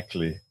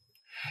 Exactly.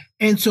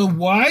 And so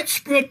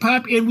widespread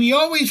and we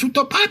always,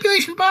 the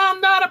population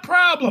bomb, not a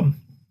problem.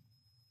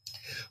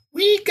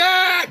 We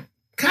got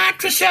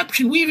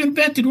contraception. We've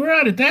invented. We're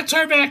on it. That's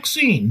our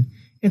vaccine.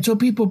 And so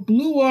people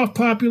blew off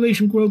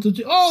population growth and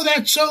said, oh,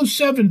 that's so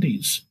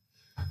 70s.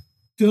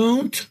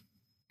 Don't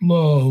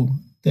blow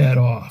that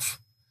off.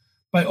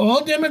 By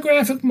all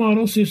demographic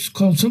models, it's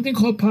something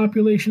called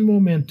population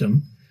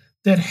momentum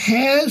that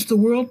has the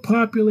world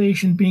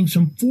population being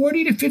some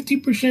 40 to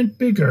 50%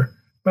 bigger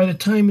by the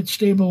time it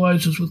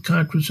stabilizes with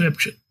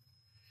contraception.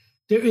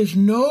 There is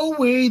no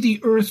way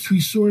the Earth's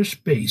resource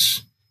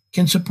base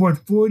can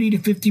support 40 to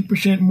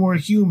 50% more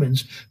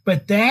humans,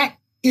 but that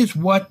is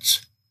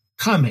what's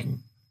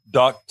coming.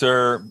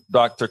 Dr.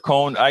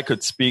 Cohn, I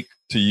could speak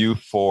to you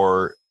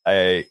for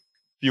a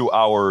few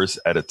hours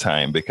at a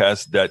time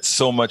because that's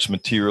so much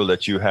material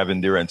that you have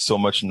in there and so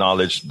much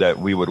knowledge that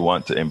we would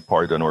want to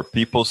impart on our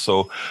people.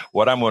 So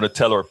what I'm going to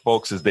tell our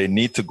folks is they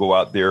need to go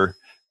out there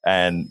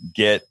and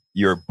get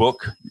your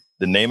book.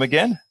 The name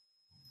again?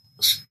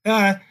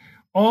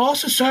 All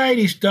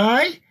Societies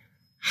Die,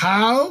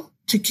 How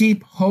to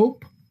Keep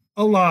Hope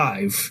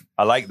Alive.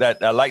 I like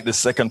that. I like the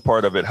second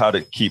part of it, how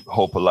to keep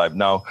hope alive.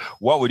 Now,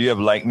 what would you have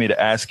liked me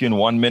to ask you in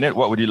 1 minute?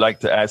 What would you like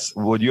to ask?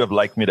 Would you have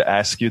liked me to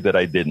ask you that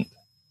I didn't?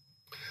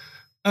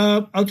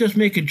 I'll just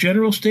make a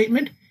general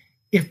statement.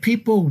 If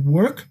people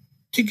work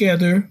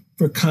together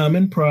for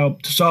to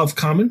solve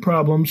common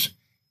problems,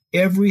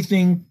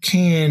 everything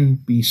can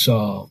be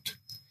solved.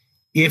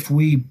 If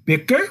we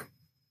bicker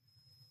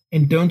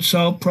and don't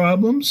solve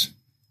problems,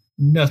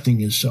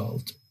 nothing is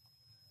solved.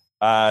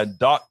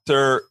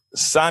 Dr.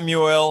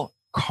 Samuel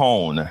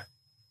Cohn,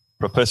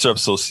 professor of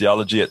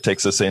sociology at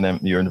Texas A&M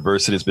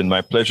University. It's been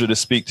my pleasure to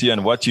speak to you.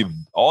 And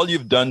all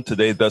you've done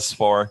today thus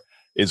far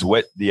is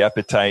whet the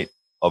appetite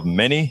of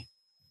many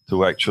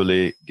to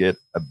actually get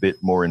a bit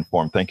more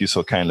informed. Thank you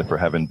so kindly for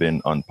having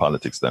been on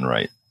Politics Done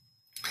Right.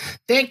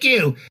 Thank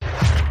you.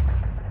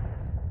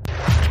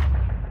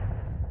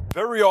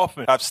 Very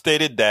often I've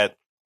stated that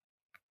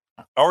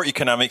our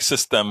economic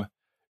system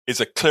is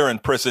a clear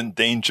and present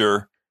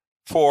danger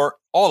for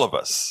all of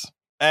us.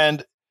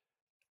 And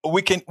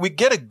we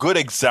get a good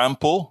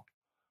example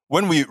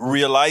when we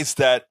realize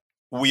that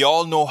we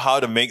all know how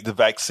to make the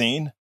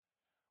vaccine.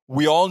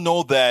 We all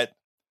know that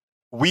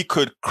we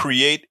could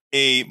create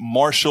a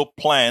Marshall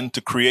Plan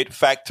to create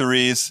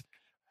factories.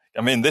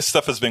 I mean, this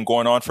stuff has been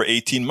going on for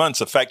 18 months.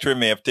 A factory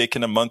may have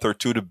taken a month or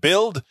two to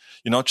build.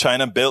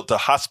 China built a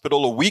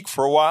hospital a week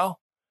for a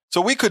while.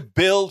 So we could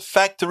build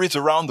factories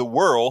around the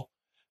world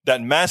that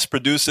mass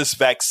produce this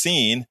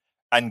vaccine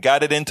and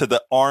got it into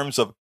the arms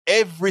of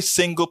every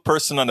single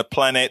person on the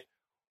planet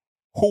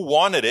who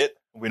wanted it.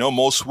 We know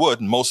most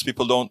would. Most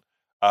people don't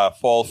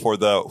fall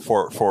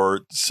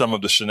for some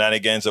of the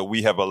shenanigans that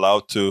we have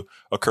allowed to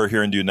occur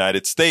here in the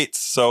United States.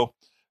 So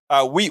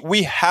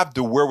we have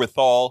the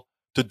wherewithal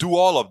to do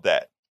all of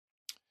that.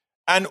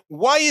 And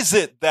why is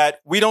it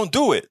that we don't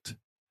do it?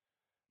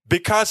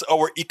 Because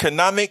our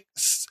economic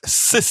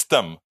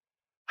system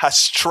has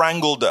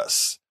strangled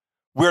us.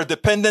 We're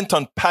dependent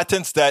on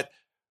patents that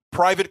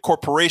private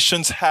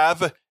corporations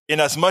have, in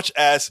as much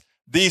as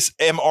these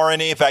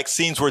mRNA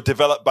vaccines were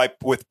developed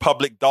with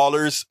public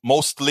dollars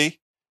mostly.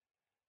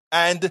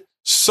 And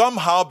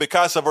somehow,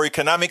 because of our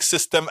economic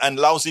system and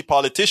lousy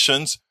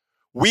politicians,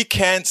 we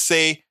can't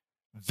say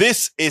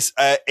this is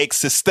an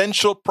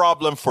existential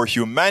problem for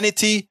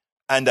humanity.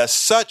 And as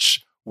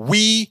such,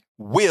 we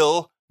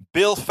will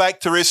build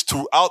factories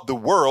throughout the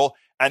world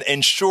and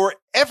ensure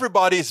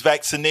everybody is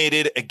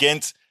vaccinated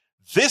against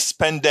this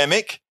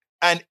pandemic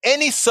and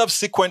any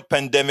subsequent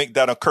pandemic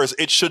that occurs.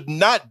 It should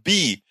not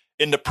be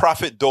in the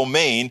profit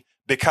domain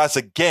because,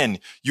 again,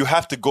 you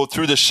have to go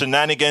through the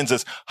shenanigans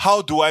as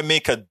how do I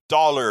make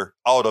 $1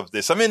 out of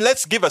this? I mean,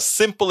 let's give a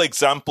simple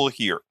example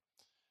here.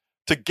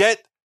 To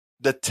get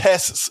the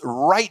tests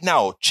right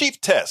now, cheap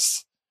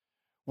tests,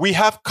 we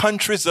have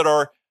countries that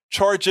are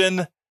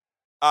charging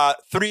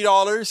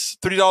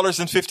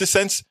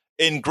 $3.50.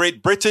 In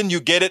Great Britain, you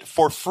get it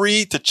for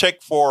free to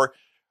check for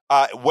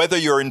whether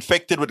you're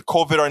infected with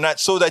COVID or not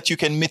so that you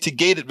can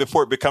mitigate it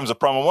before it becomes a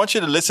problem. I want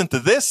you to listen to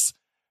this,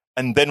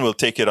 and then we'll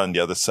take it on the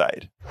other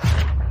side.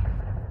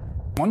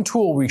 One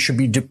tool we should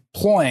be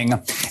deploying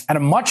at a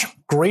much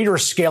greater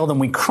scale than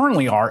we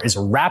currently are is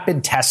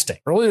rapid testing.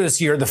 Earlier this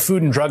year, the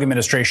Food and Drug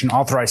Administration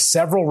authorized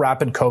several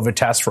rapid COVID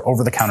tests for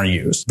over-the-counter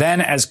use.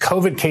 Then, as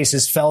COVID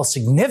cases fell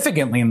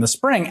significantly in the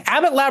spring,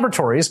 Abbott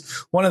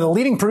Laboratories, one of the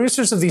leading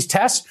producers of these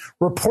tests,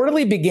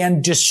 reportedly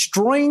began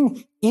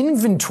destroying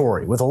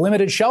inventory with a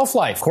limited shelf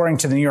life. According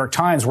to the New York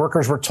Times,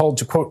 workers were told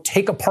to, quote,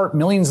 take apart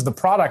millions of the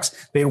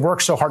products they had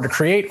worked so hard to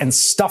create and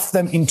stuff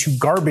them into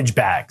garbage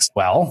bags.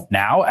 Well,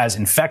 now, as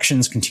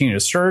infections continue to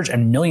surge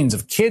and millions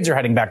of kids are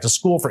heading back to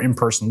school for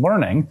in-person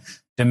learning,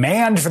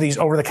 demand for these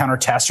over-the-counter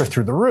tests are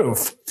through the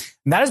roof.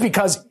 And that is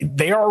because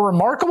they are a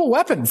remarkable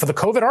weapon for the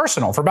COVID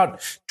arsenal. For about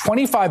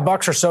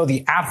 $25 or so,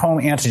 the at-home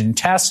antigen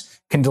tests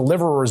can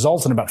deliver a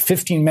result in about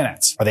 15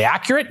 minutes. Are they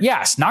accurate?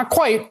 Yes, not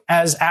quite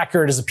as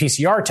accurate as the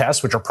PCR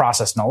tests, which are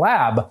processed in a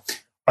lab.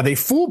 Are they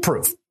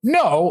foolproof?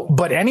 No,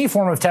 but any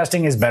form of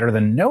testing is better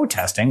than no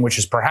testing, which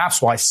is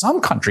perhaps why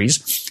some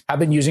countries have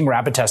been using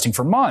rapid testing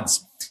for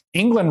months.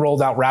 England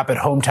rolled out rapid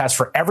home tests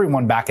for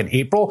everyone back in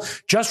April.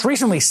 Just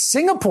recently,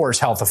 Singapore's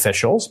health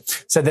officials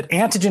said that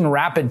antigen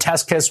rapid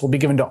test kits will be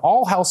given to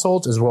all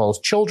households as well as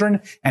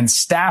children and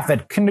staff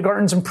at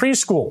kindergartens and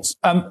preschools.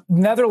 The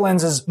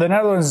Netherlands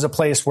is a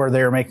place where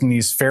they're making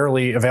these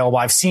fairly available.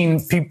 I've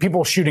seen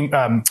people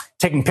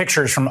taking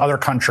pictures from other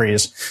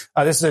countries.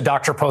 This is a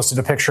doctor posted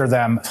a picture of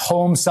them.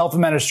 Home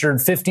self-administered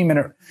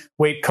 15-minute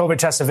wait COVID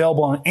tests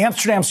available in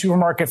Amsterdam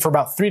supermarket for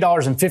about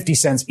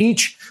 $3.50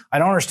 each. I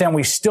don't understand.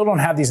 We still don't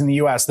have these in the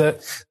U.S. The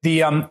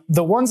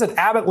ones that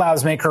Abbott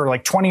Labs make are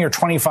like $20 or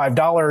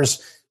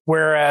 $25,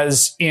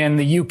 whereas in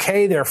the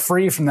UK they're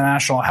free from the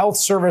National Health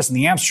Service. In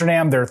the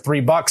Amsterdam they're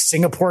 $3.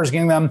 Singapore is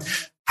getting them.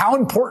 How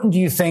important do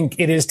you think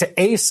it is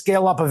to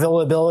scale up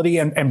availability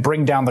and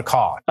bring down the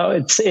cost? Oh,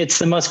 it's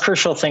the most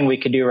crucial thing we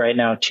could do right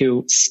now.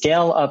 To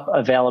scale up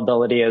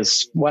availability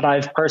is what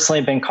I've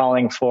personally been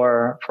calling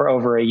for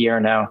over a year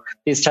now.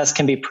 These tests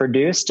can be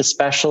produced,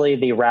 especially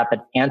the rapid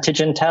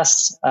antigen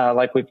tests,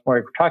 like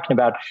we're talking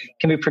about,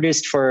 can be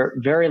produced for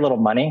very little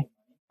money.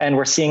 And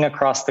we're seeing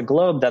across the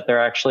globe that they're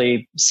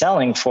actually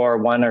selling for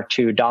 $1 or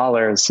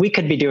 $2. We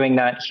could be doing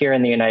that here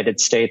in the United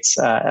States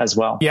as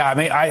well. Yeah, I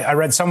mean, I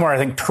read somewhere, I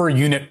think per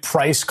unit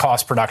price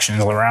cost production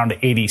is around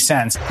 80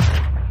 cents.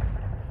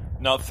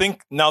 Now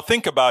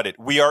think about it.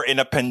 We are in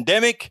a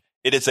pandemic.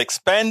 It is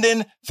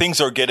expanding. Things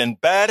are getting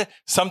bad.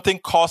 Something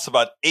costs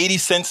about 80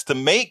 cents to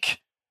make.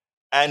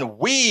 And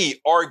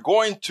we are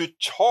going to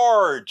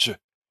charge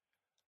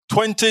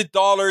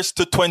 $20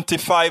 to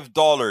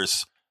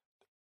 $25.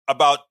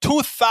 About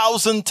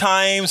 2,000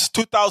 times,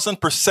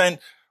 2,000%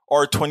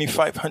 or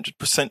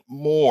 2,500%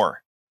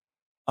 more.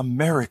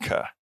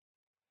 America.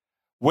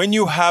 When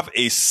you have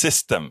a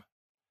system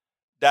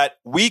that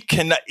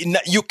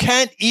you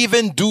can't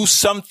even do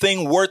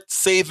something worth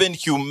saving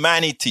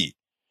humanity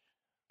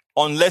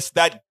unless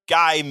that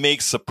guy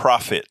makes a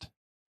profit.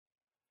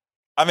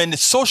 I mean,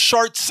 it's so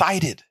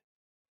short-sighted.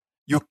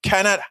 You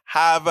cannot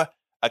have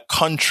a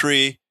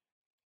country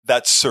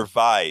that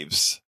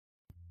survives.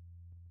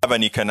 Have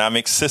an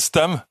economic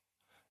system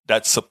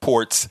that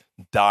supports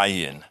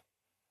dying,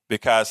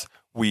 because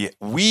we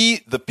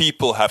the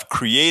people have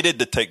created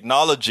the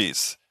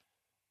technologies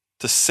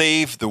to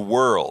save the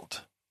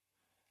world,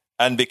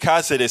 and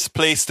because it is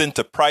placed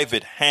into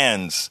private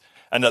hands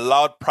and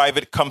allowed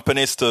private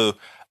companies to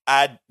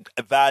add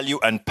value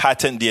and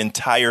patent the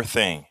entire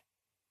thing,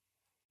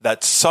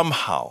 that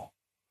somehow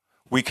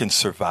we can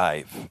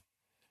survive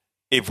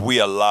if we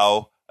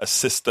allow a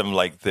system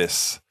like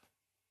this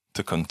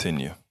to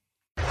continue.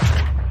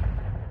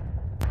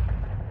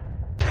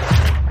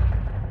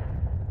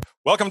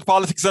 Welcome to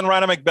Politics Done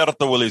Right. I'm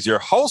Egberto Willies, your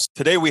host.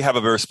 Today we have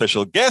a very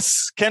special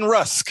guest, Ken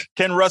Rusk.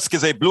 Ken Rusk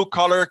is a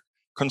blue-collar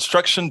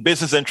construction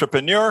business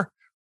entrepreneur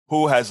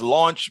who has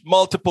launched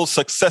multiple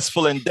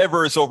successful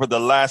endeavors over the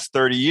last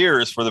 30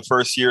 years. For the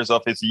first years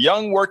of his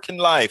young working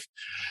life,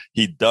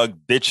 he dug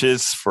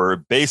ditches for a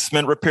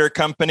basement repair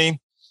company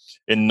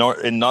in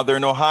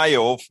Northern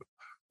Ohio.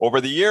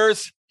 Over the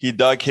years, he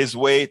dug his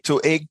way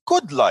to a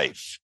good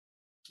life,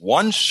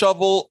 one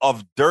shovel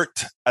of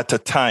dirt at a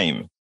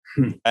time,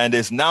 and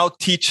is now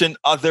teaching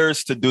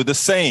others to do the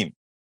same.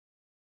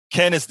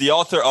 Ken is the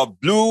author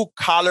of Blue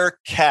Collar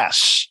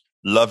Cash: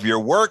 Love Your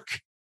Work,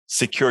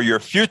 Secure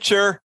Your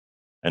Future,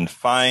 and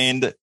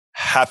Find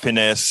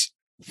Happiness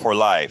for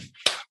Life.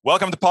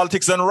 Welcome to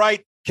Politics Done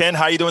Right. Ken,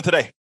 how are you doing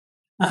today?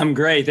 I'm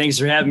great. Thanks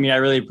for having me. I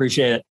really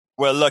appreciate it.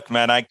 Well, look,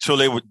 man,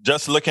 actually,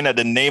 just looking at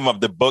the name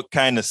of the book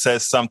kind of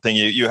says something.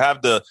 You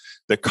have the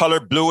color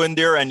blue in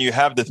there, and you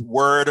have the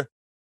word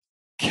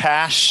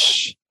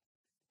cash,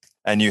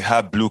 and you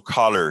have blue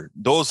collar.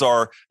 Those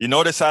are, you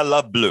notice I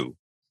love blue.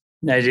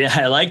 Yeah,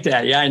 I like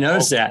that. Yeah, I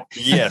noticed that.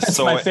 Yes. That's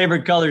so my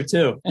favorite color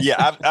too.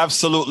 Yeah,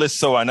 absolutely.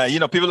 So, and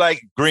people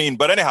like green,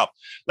 but anyhow,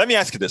 let me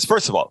ask you this.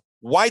 First of all,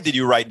 why did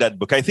you write that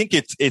book? I think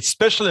it's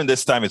special in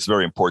this time. It's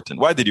very important.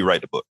 Why did you write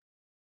the book?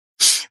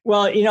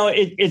 Well,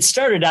 it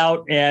started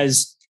out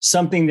as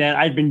something that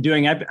I've been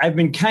doing. I've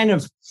been kind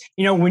of,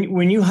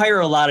 when you hire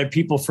a lot of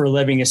people for a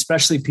living,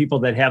 especially people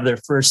that have their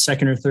first,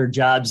 second, or third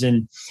jobs,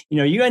 and,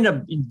 you end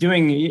up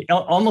doing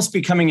almost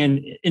becoming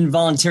an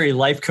involuntary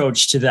life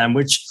coach to them,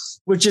 which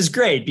is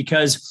great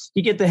because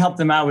you get to help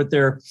them out with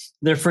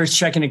their first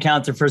checking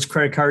account, their first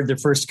credit card, their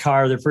first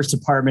car, their first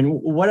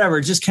apartment, whatever,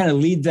 just kind of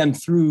lead them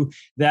through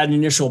that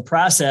initial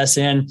process.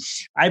 And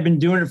I've been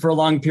doing it for a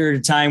long period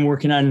of time,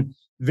 working on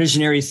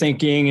visionary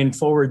thinking and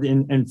forward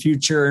and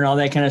future and all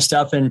that kind of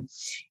stuff. And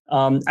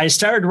I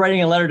started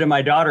writing a letter to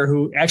my daughter,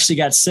 who actually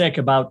got sick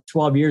about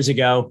 12 years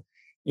ago.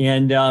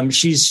 And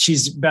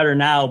she's better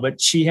now, but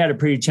she had a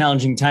pretty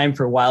challenging time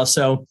for a while.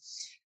 So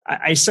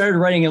I started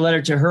writing a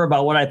letter to her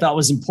about what I thought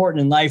was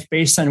important in life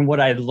based on what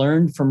I had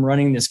learned from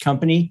running this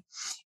company.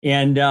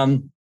 And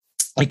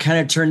it kind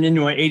of turned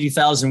into an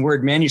 80,000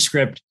 word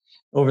manuscript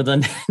over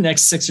the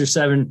next 6 or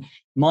 7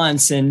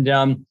 months.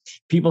 And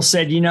people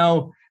said,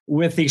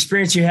 with the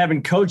experience you have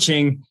in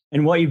coaching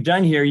and what you've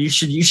done here, you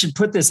should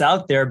put this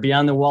out there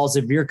beyond the walls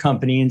of your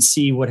company and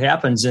see what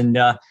happens. And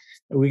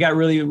we got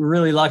really,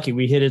 really lucky.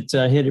 We hit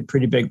it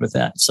pretty big with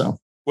that. So.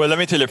 Well, let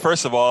me tell you,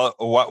 first of all,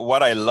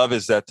 what I love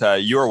is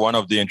that you're one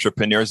of the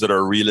entrepreneurs that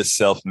are really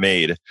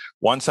self-made.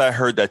 Once I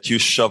heard that you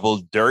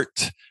shoveled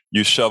dirt,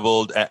 you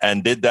shoveled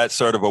and did that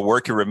sort of a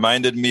work, it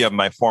reminded me of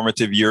my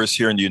formative years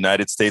here in the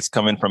United States,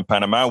 coming from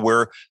Panama,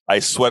 where I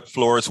swept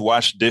floors,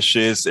 washed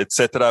dishes,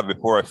 etc.,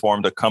 before I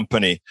formed a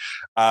company.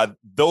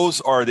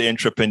 Those are the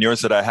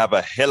entrepreneurs that I have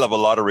a hell of a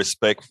lot of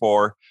respect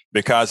for,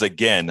 because,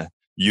 again,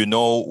 you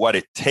know what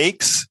it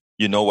takes,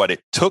 you know what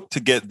it took to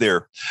get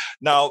there.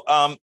 Now,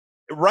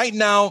 right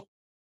now,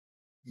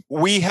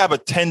 we have a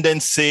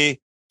tendency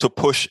to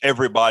push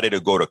everybody to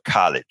go to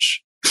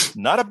college.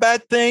 Not a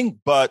bad thing,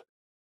 but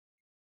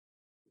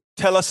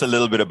tell us a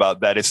little bit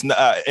about that. It's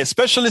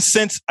especially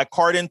since,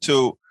 according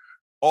to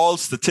all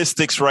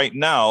statistics right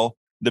now,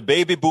 the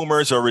baby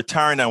boomers are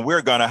retiring, and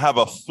we're going to have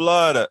a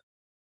flood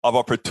of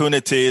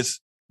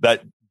opportunities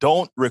that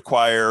don't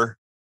require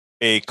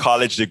a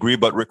college degree,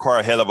 but require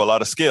a hell of a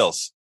lot of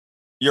skills.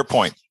 Your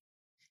point.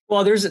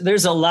 Well,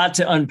 there's a lot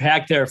to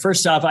unpack there.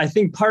 First off, I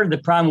think part of the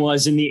problem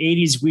was in the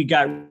 80s, we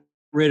got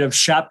rid of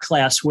shop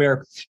class,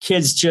 where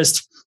kids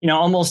just,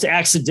 almost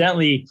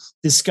accidentally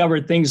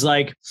discovered things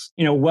like,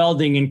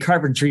 welding and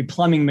carpentry,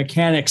 plumbing,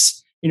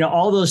 mechanics,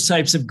 all those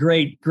types of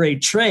great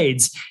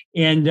trades.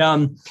 And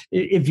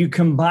if you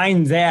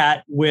combine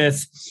that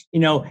with,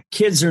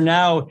 kids are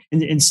now,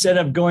 instead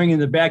of going in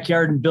the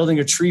backyard and building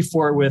a tree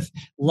fort with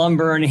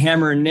lumber and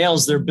hammer and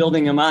nails, they're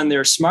building them on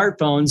their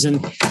smartphones,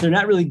 and they're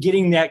not really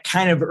getting that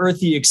kind of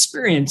earthy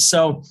experience.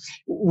 So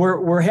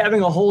we're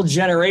having a whole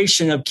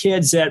generation of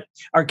kids that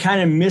are kind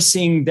of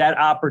missing that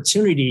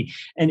opportunity.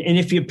 And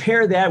if you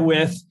pair that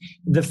with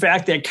the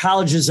fact that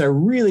colleges are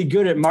really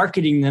good at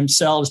marketing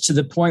themselves to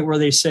the point where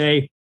they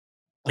say,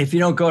 if you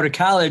don't go to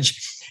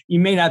college, you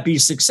may not be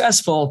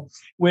successful,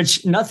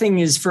 which nothing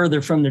is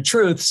further from the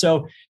truth.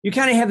 So you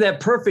kind of have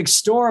that perfect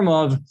storm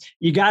of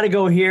you got to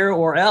go here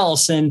or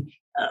else. And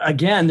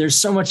again, there's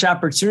so much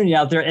opportunity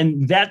out there.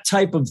 And that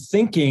type of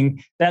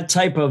thinking, that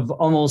type of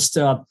almost,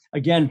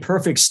 again,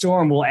 perfect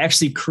storm will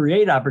actually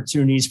create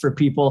opportunities for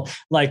people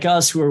like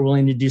us who are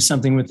willing to do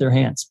something with their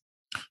hands.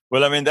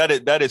 Well, I mean,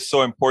 that is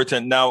so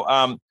important.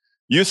 Now,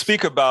 you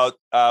speak about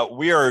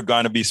we are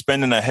going to be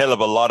spending a hell of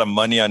a lot of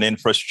money on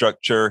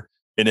infrastructure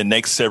in the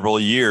next several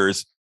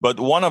years. But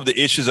one of the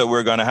issues that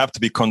we're going to have to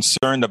be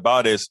concerned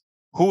about is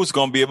who's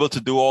going to be able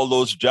to do all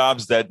those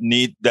jobs that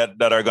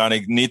are going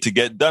to need to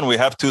get done. We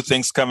have two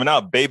things coming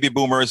up. Baby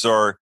boomers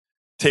are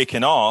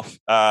taking off.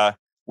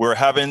 We're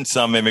having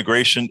some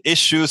immigration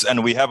issues,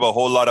 and we have a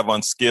whole lot of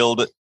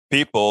unskilled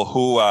people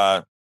who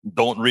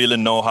don't really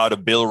know how to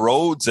build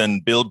roads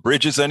and build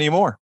bridges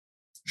anymore.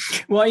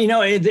 Well,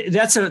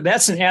 that's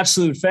an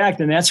absolute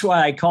fact. And that's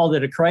why I called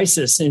it a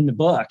crisis in the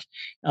book.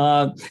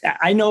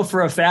 I know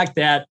for a fact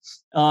that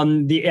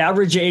the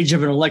average age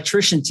of an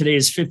electrician today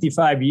is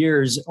 55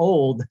 years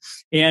old.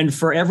 And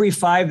for every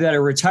 5 that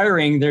are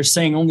retiring, they're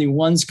saying only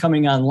one's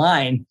coming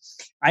online.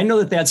 I know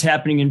that that's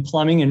happening in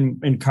plumbing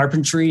and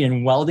carpentry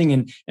and welding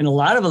and a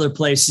lot of other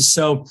places.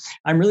 So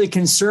I'm really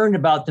concerned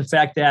about the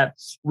fact that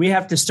we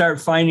have to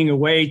start finding a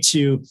way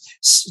to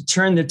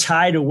turn the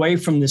tide away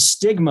from the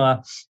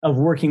stigma of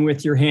working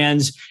with your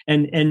hands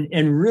and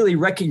really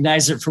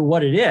recognize it for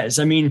what it is.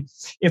 I mean,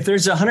 if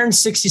there's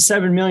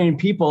 167 million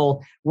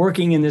people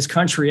working in this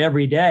country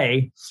every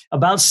day,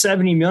 about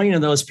 70 million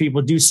of those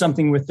people do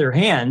something with their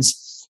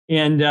hands.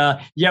 And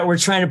yet we're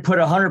trying to put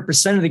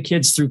 100% of the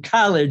kids through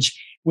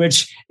college,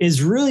 which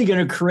is really going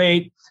to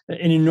create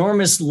an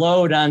enormous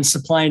load on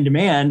supply and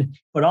demand,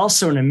 but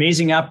also an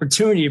amazing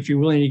opportunity if you're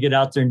willing to get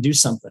out there and do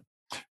something.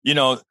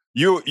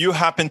 You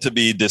happen to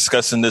be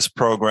discussing this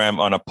program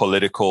on a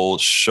political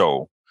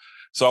show.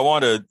 So I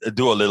want to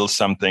do a little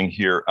something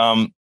here.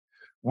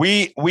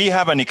 We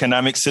have an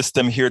economic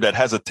system here that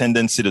has a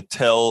tendency to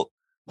tell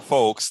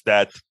folks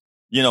that,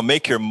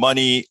 make your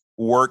money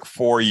work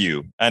for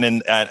you.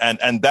 And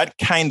that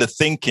kind of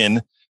thinking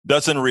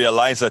doesn't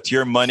realize that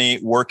your money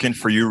working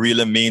for you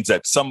really means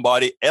that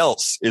somebody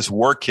else is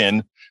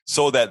working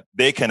so that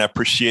they can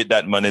appreciate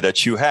that money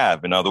that you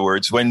have. In other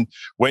words, when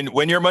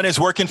your money is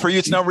working for you,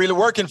 it's not really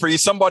working for you.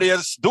 Somebody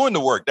else doing the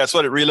work. That's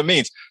what it really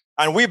means.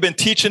 And we've been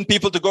teaching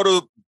people to go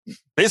to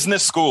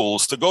business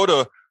schools, to go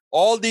to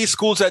all these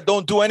schools that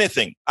don't do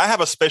anything. I have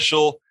a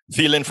special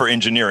feeling for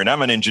engineering.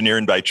 I'm an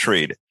engineer by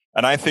trade.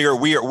 And I figure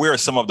we are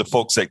some of the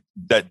folks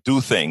that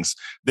do things.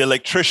 The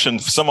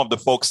electricians, some of the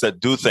folks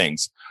that do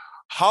things.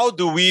 How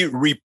do we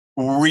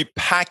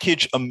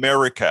repackage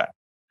America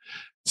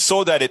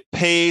so that it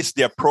pays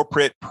the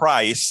appropriate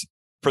price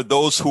for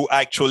those who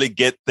actually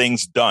get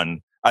things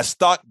done? A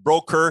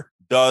stockbroker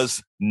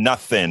does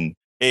nothing.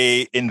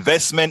 A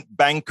investment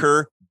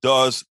banker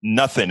does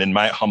nothing, in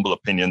my humble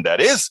opinion,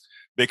 that is,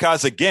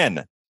 because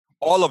again,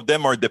 all of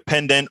them are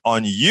dependent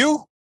on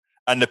you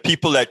and the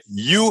people that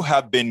you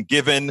have been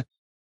given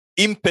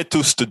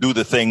impetus to do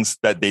the things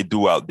that they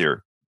do out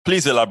there.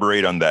 Please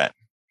elaborate on that.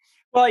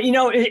 Well,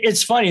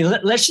 it's funny.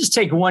 Let's just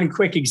take one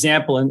quick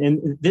example,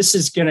 and this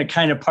is going to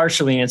kind of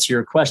partially answer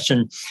your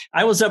question.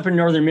 I was up in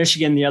northern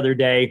Michigan the other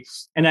day,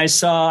 and I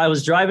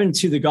was driving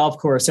to the golf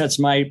course. That's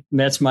my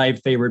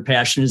favorite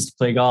passion, is to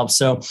play golf.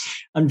 So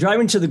I'm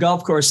driving to the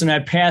golf course, and I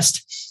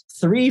passed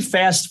 3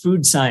 fast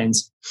food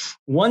signs.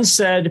 One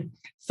said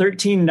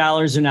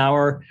 $13 an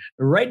hour.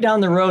 Right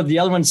down the road, the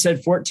other one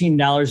said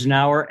 $14 an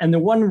hour. And the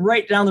one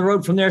right down the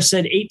road from there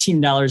said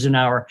 $18 an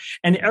hour.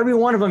 And every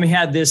one of them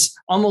had this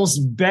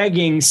almost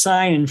begging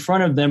sign in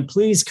front of them,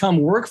 please come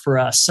work for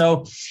us.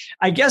 So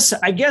I guess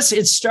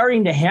it's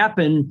starting to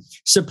happen.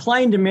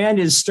 Supply and demand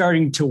is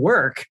starting to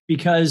work,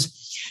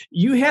 because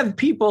you have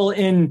people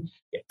in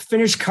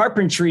finished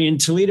carpentry in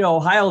Toledo,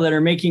 Ohio, that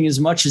are making as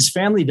much as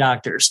family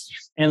doctors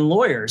and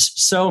lawyers.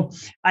 So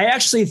I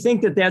actually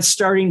think that that's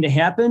starting to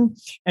happen.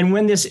 And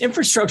when this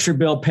infrastructure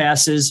bill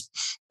passes,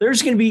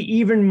 there's going to be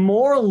even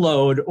more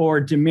load or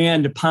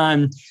demand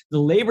upon the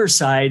labor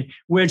side,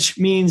 which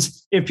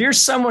means if you're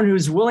someone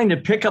who's willing to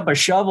pick up a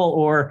shovel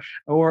or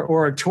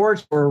a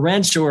torch or a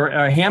wrench or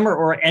a hammer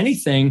or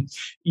anything,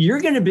 you're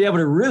going to be able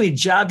to really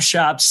job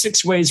shop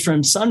 6 ways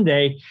from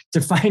Sunday to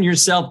find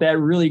yourself that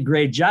really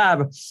great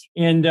job.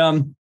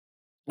 And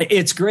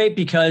it's great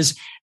because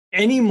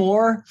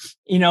anymore,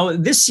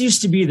 this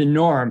used to be the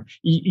norm.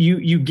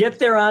 You get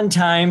there on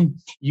time,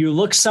 you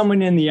look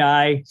someone in the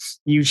eye,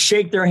 you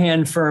shake their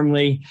hand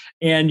firmly,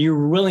 and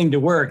you're willing to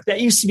work. That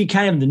used to be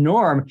kind of the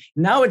norm.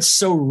 Now it's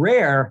so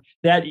rare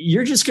that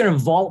you're just going to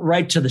vault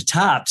right to the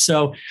top.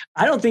 So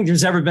I don't think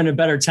there's ever been a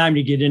better time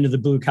to get into the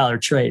blue collar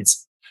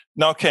trades.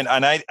 No, Ken,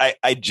 and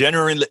I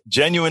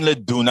genuinely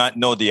do not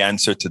know the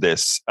answer to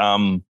this.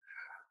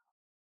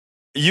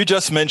 You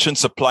just mentioned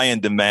supply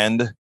and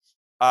demand.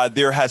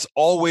 There has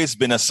always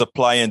been a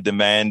supply and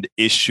demand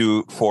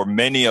issue for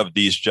many of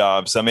these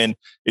jobs. I mean,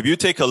 if you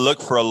take a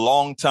look for a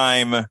long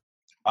time,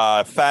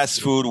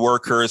 fast food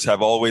workers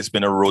have always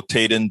been a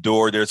rotating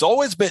door. If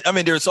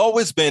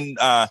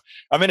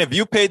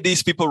you paid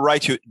these people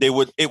right,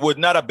 it would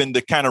not have been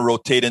the kind of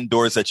rotating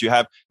doors that you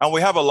have. And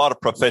we have a lot of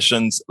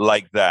professions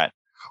like that.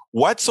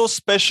 What's so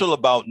special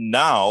about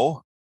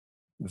now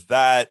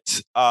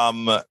that, let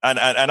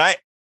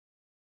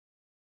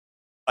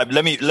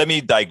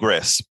me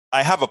digress.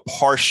 I have a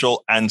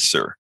partial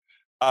answer,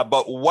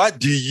 but what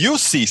do you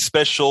see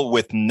special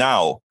with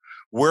now,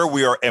 where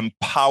we are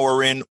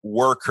empowering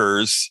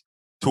workers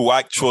to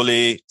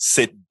actually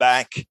sit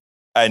back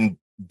and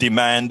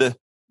demand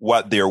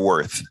what they're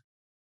worth?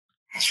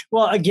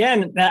 Well,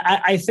 again,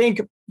 I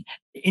think,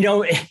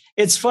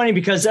 it's funny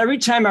because every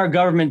time our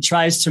government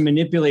tries to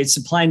manipulate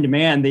supply and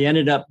demand, they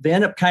end up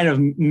kind of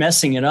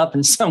messing it up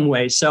in some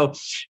way. So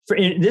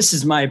this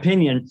is my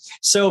opinion.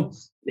 So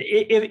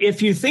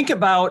if you think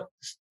about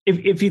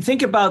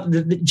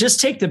just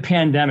take the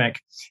pandemic.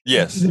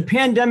 Yes. The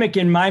pandemic,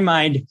 in my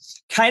mind,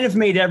 kind of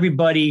made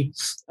everybody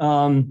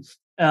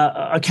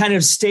a kind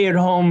of stay at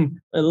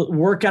home,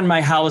 work on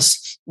my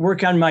house,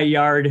 work on my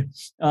yard,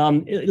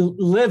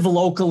 live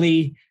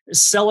locally,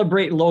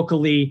 celebrate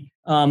locally,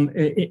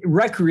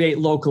 recreate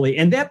locally.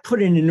 And that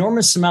put an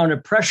enormous amount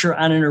of pressure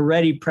on an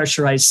already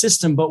pressurized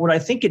system. But what I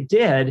think it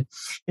did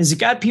is it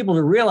got people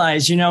to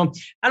realize, I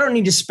don't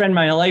need to spend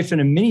my life in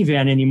a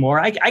minivan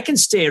anymore. I can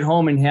stay at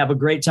home and have a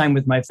great time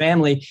with my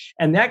family.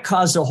 And that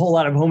caused a whole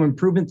lot of home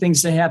improvement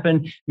things to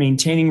happen,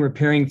 maintaining,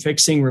 repairing,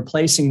 fixing,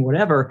 replacing,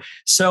 whatever.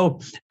 So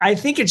I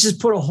think it just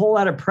put a whole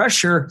lot of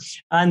pressure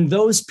on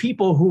those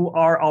people who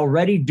are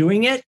already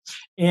doing it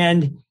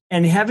and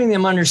having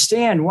them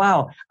understand,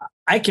 wow,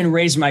 I can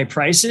raise my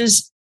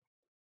prices.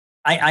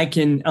 I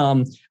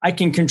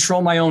can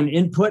control my own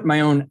input,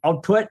 my own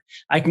output.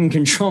 I can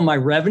control my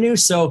revenue.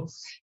 So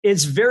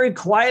it's very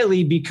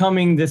quietly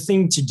becoming the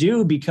thing to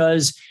do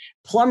because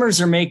plumbers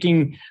are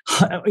making,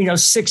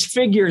 6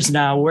 figures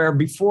now, where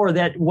before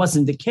that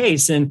wasn't the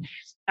case. And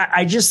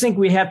I just think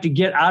we have to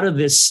get out of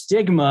this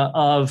stigma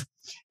of,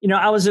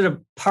 I was at a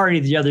party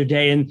the other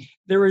day and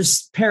there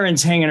was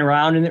parents hanging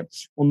around and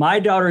my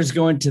daughter's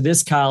going to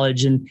this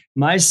college and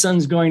my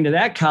son's going to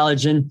that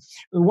college. And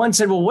one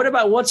said, well, what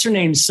about what's her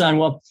name's son?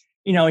 Well,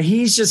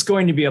 he's just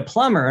going to be a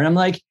plumber. And I'm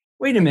like,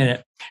 wait a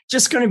minute,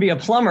 just going to be a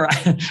plumber.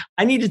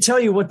 I need to tell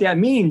you what that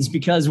means,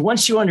 because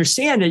once you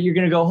understand it, you're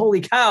going to go,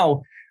 holy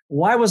cow,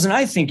 why wasn't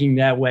I thinking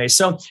that way?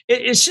 So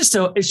it's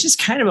just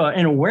kind of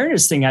an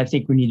awareness thing I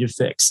think we need to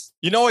fix.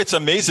 It's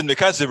amazing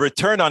because the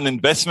return on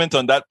investment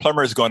on that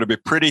plumber is going to be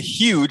pretty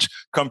huge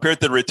compared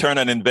to the return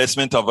on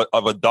investment of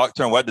a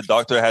doctor and what the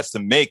doctor has to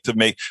make.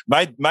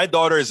 My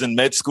daughter is in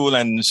med school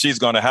and she's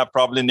going to have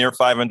probably near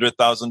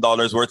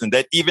 $500,000 worth in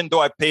debt, even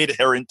though I paid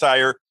her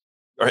entire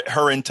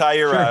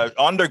sure.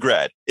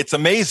 Undergrad. It's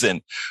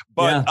amazing.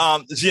 But,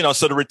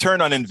 so the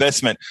return on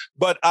investment,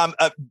 but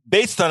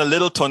based on a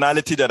little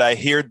tonality that I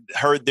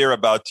heard there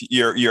about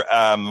your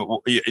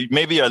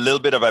maybe a little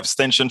bit of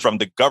abstention from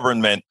the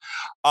government.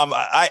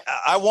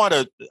 I want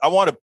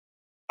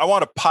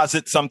to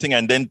posit something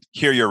and then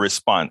hear your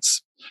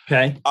response.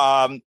 Okay.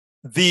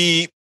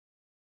 The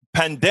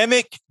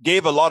pandemic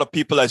gave a lot of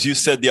people, as you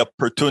said, the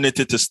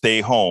opportunity to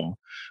stay home,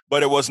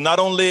 but it was not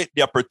only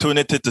the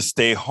opportunity to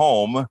stay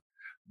home,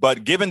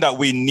 but given that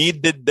we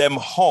needed them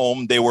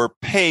home, they were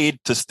paid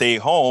to stay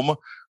home,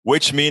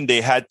 which means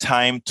they had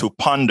time to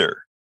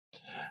ponder.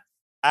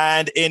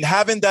 And in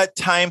having that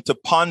time to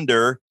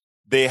ponder,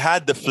 they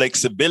had the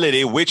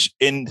flexibility, which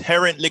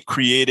inherently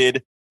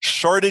created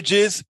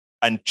shortages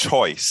and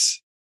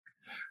choice.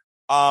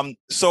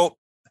 So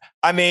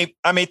I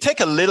may take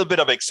a little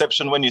bit of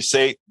exception when you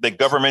say the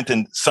government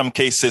in some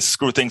cases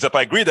screw things up.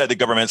 I agree that the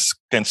government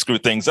can screw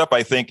things up.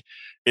 I think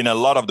in a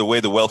lot of the way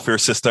the welfare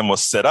system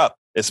was set up,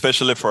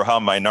 especially for how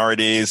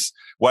minorities,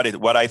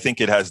 what I think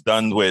it has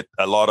done with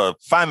a lot of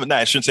families,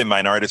 I shouldn't say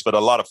minorities, but a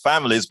lot of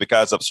families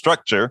because of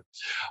structure.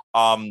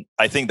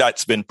 I think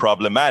that's been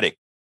problematic.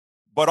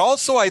 But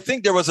also, I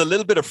think there was a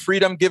little bit of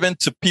freedom given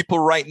to people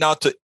right now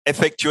to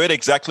effectuate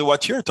exactly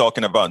what you're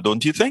talking about,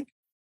 don't you think?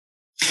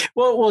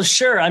 Well,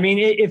 sure. I mean,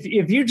 if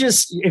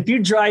you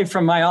drive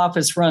from my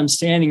office where I'm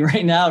standing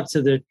right now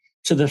to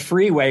the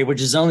freeway,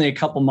 which is only a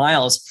couple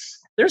miles,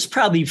 there's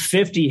probably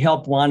 50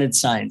 help wanted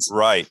signs.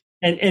 Right.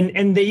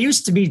 And they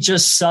used to be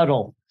just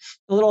subtle,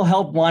 a little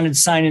help wanted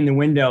sign in the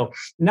window.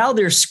 Now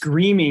they're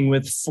screaming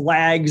with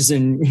flags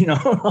and,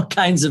 all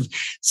kinds of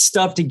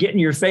stuff to get in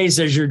your face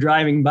as you're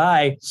driving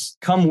by.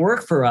 Come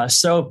work for us.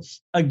 So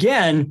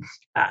again,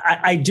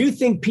 I do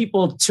think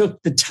people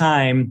took the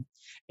time.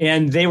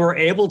 And they were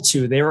able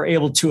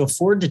to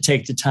afford to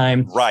take the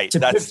time. Right.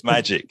 That's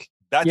magic.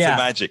 That's the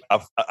magic.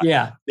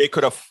 They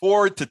could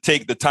afford to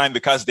take the time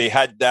because they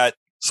had that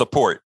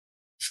support.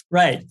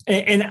 Right.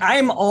 And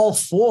I'm all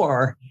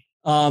for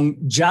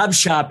job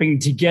shopping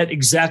to get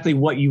exactly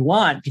what you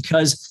want,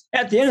 because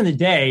at the end of the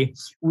day,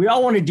 we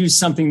all want to do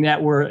something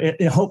that we're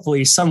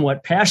hopefully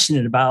somewhat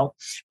passionate about,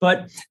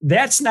 but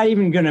that's not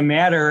even going to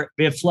matter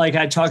if, like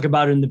I talk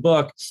about in the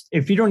book,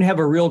 if you don't have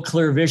a real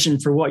clear vision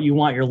for what you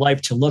want your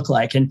life to look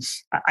like. And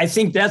I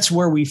think that's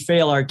where we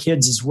fail our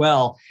kids as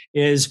well,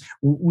 is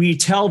we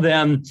tell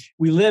them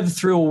we live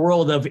through a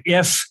world of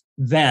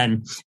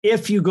then,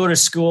 if you go to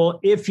school,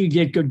 if you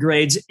get good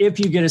grades, if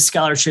you get a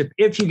scholarship,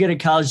 if you get a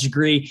college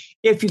degree,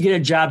 if you get a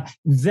job,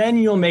 then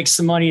you'll make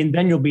some money and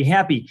then you'll be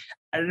happy.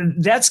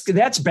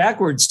 That's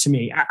backwards to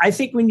me. I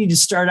think we need to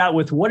start out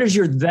with what does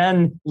your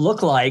then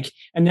look like?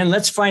 And then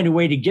let's find a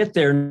way to get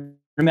there no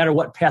matter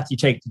what path you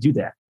take to do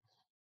that.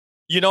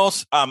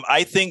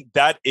 I think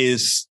that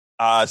is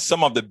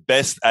some of the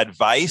best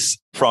advice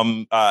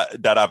from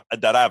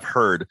that I've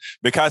heard,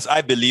 because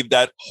I believe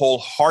that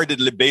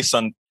wholeheartedly based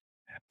on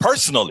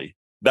personally,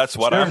 that's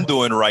what I'm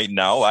doing right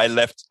now. I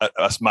left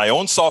my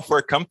own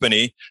software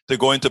company to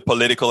go into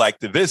political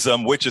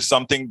activism, which is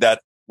something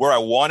that where I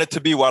wanted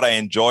to be, what I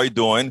enjoy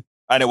doing.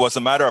 And it was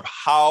a matter of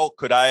how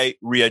could I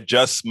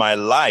readjust my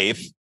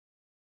life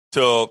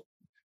to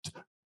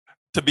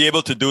be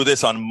able to do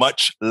this on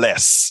much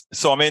less.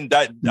 So, I mean,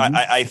 that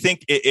I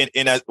think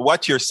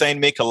what you're saying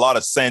make a lot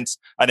of sense.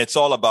 And it's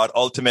all about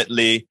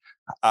ultimately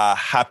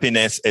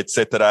happiness, et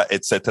cetera,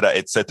 et cetera,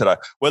 et cetera.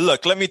 Well,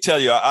 look, let me tell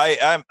you,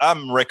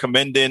 I'm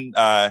recommending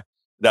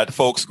that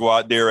folks go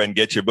out there and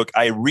get your book.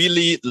 I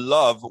really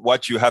love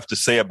what you have to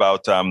say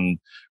about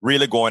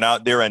really going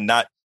out there and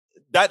not.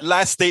 That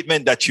last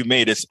statement that you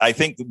made is, I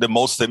think, the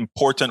most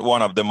important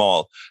one of them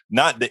all.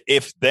 Not the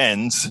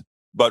if-thens,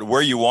 but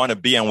where you want to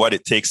be and what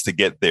it takes to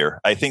get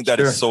there. I think that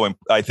is so.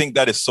 I think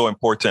that is so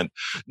important.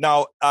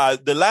 Now,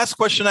 the last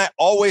question I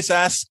always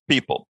ask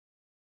people,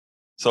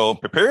 so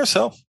prepare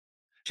yourself.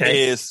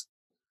 Is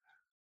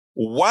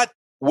what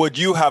would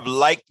you have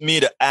liked me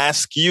to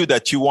ask you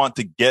that you want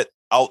to get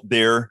out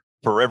there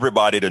for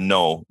everybody to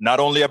know, not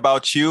only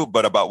about you,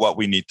 but about what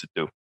we need to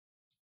do?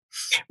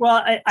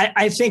 Well,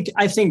 I think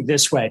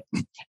this way.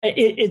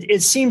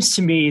 It seems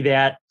to me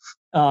that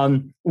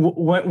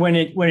when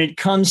it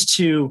comes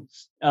to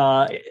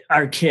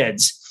our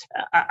kids,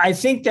 I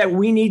think that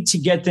we need to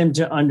get them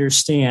to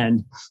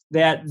understand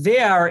that they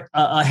are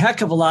a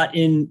heck of a lot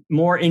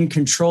more in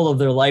control of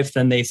their life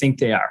than they think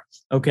they are.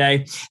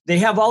 Okay. They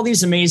have all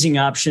these amazing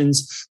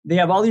options. They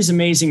have all these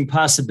amazing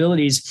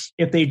possibilities.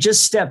 If they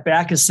just step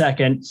back a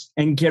second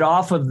and get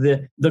off of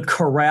the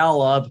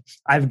corral of,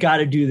 I've got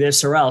to do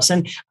this or else.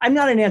 And I'm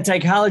not an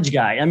anti-college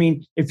guy. I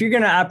mean, if you're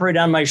going to operate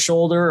on my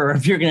shoulder, or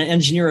if you're going to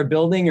engineer a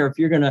building, or if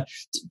you're going to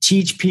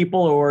teach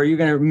people, or you're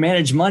going to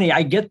manage money,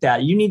 I get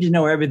that. You need to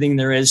know everything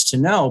there is to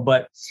know.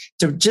 But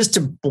to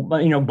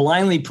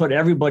blindly put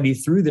everybody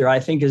through there, I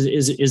think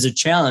is a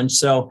challenge.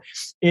 So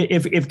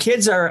if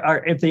kids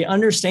if they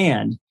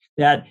understand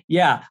that,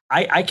 yeah,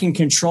 I can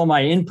control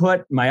my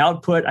input, my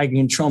output, I can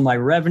control my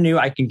revenue,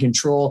 I can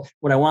control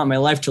what I want my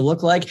life to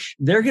look like,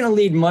 they're going to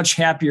lead much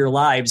happier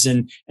lives.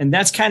 And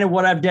that's kind of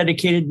what I've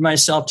dedicated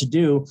myself to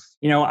do.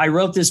 I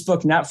wrote this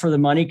book not for the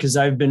money, because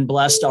I've been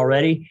blessed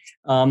already.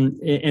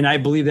 And I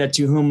believe that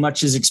to whom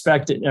much is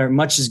expected, or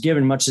much is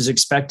given, much is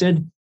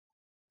expected.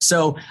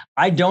 So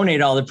I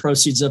donate all the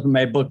proceeds of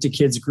my book to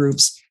kids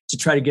groups to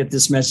try to get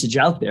this message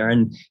out there.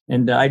 And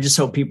I just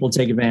hope people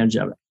take advantage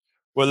of it.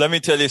 Well, let me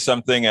tell you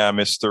something,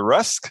 Mr.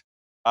 Rusk.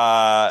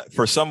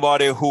 For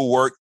somebody who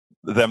worked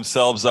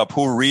themselves up,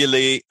 who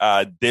really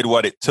did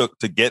what it took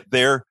to get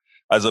there,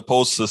 as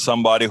opposed to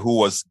somebody who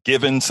was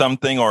given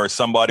something, or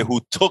somebody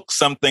who took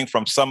something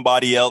from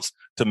somebody else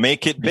to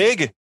make it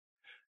big,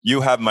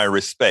 you have my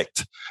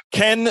respect.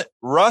 Ken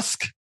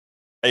Rusk,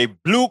 a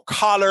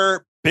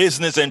blue-collar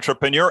business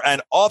entrepreneur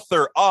and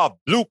author of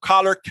Blue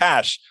Collar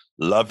Cash.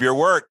 Love your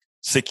work,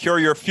 secure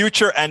your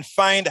future, and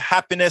find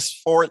happiness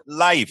for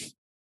life.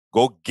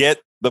 Go get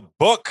the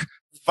book.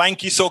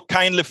 Thank you so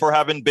kindly for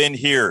having been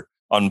here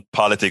on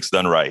Politics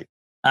Done Right.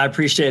 I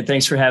appreciate it.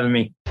 Thanks for having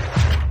me.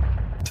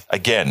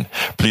 Again,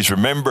 please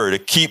remember to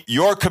keep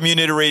your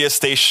community radio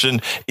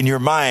station in your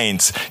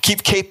minds.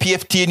 Keep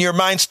KPFT in your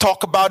minds.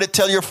 Talk about it.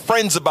 Tell your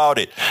friends about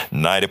it.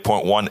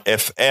 90.1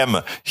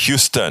 FM,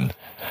 Houston.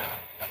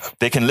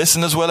 They can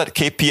listen as well at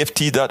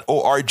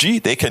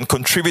kpft.org. They can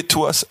contribute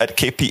to us at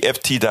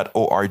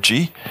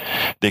kpft.org.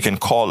 They can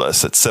call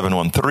us at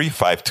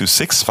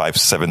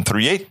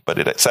 713-526-5738, but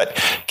it's at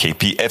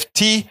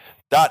kpft.org.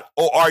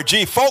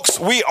 Folks,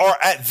 we are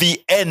at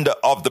the end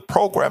of the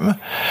program.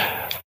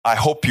 I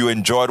hope you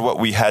enjoyed what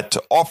we had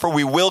to offer.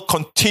 We will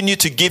continue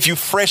to give you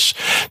fresh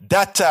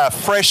data,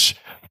 fresh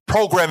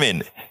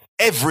programming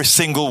every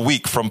single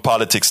week from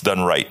Politics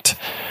Done Right.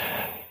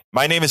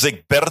 My name is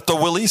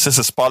Egberto Willies. This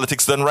is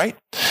Politics Done Right.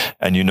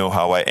 And you know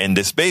how I end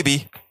this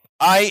baby.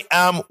 I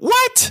am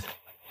what?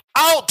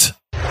 Out.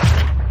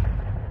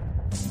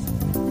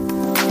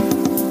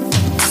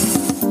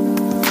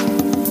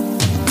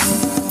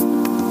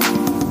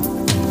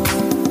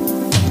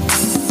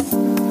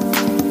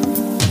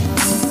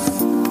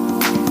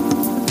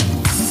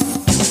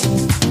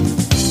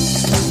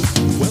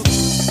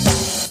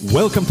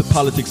 Welcome to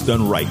Politics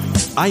Done Right.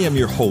 I am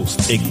your host,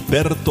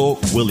 Egberto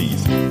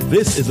Willies.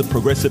 This is a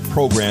progressive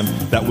program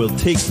that will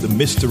take the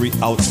mystery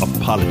out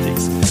of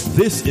politics.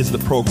 This is the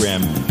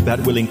program that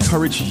will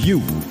encourage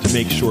you to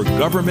make sure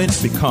government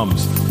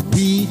becomes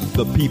we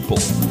the people.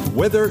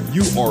 Whether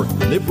you are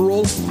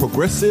liberal,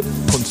 progressive,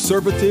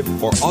 conservative,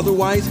 or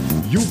otherwise,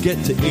 you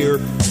get to air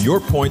your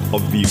point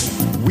of view.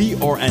 We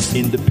are an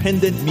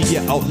independent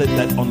media outlet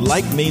that,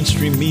 unlike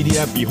mainstream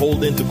media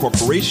beholden to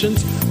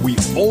corporations, we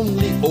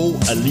only owe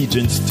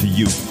allegiance to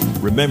you.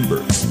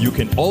 Remember, you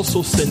can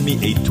also send me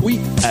a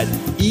tweet at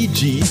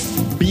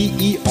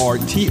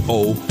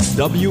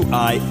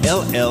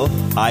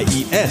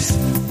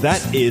EGBERTOWILLIES.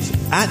 That is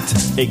at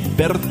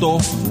Egberto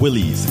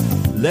Willies.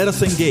 Let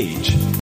us engage.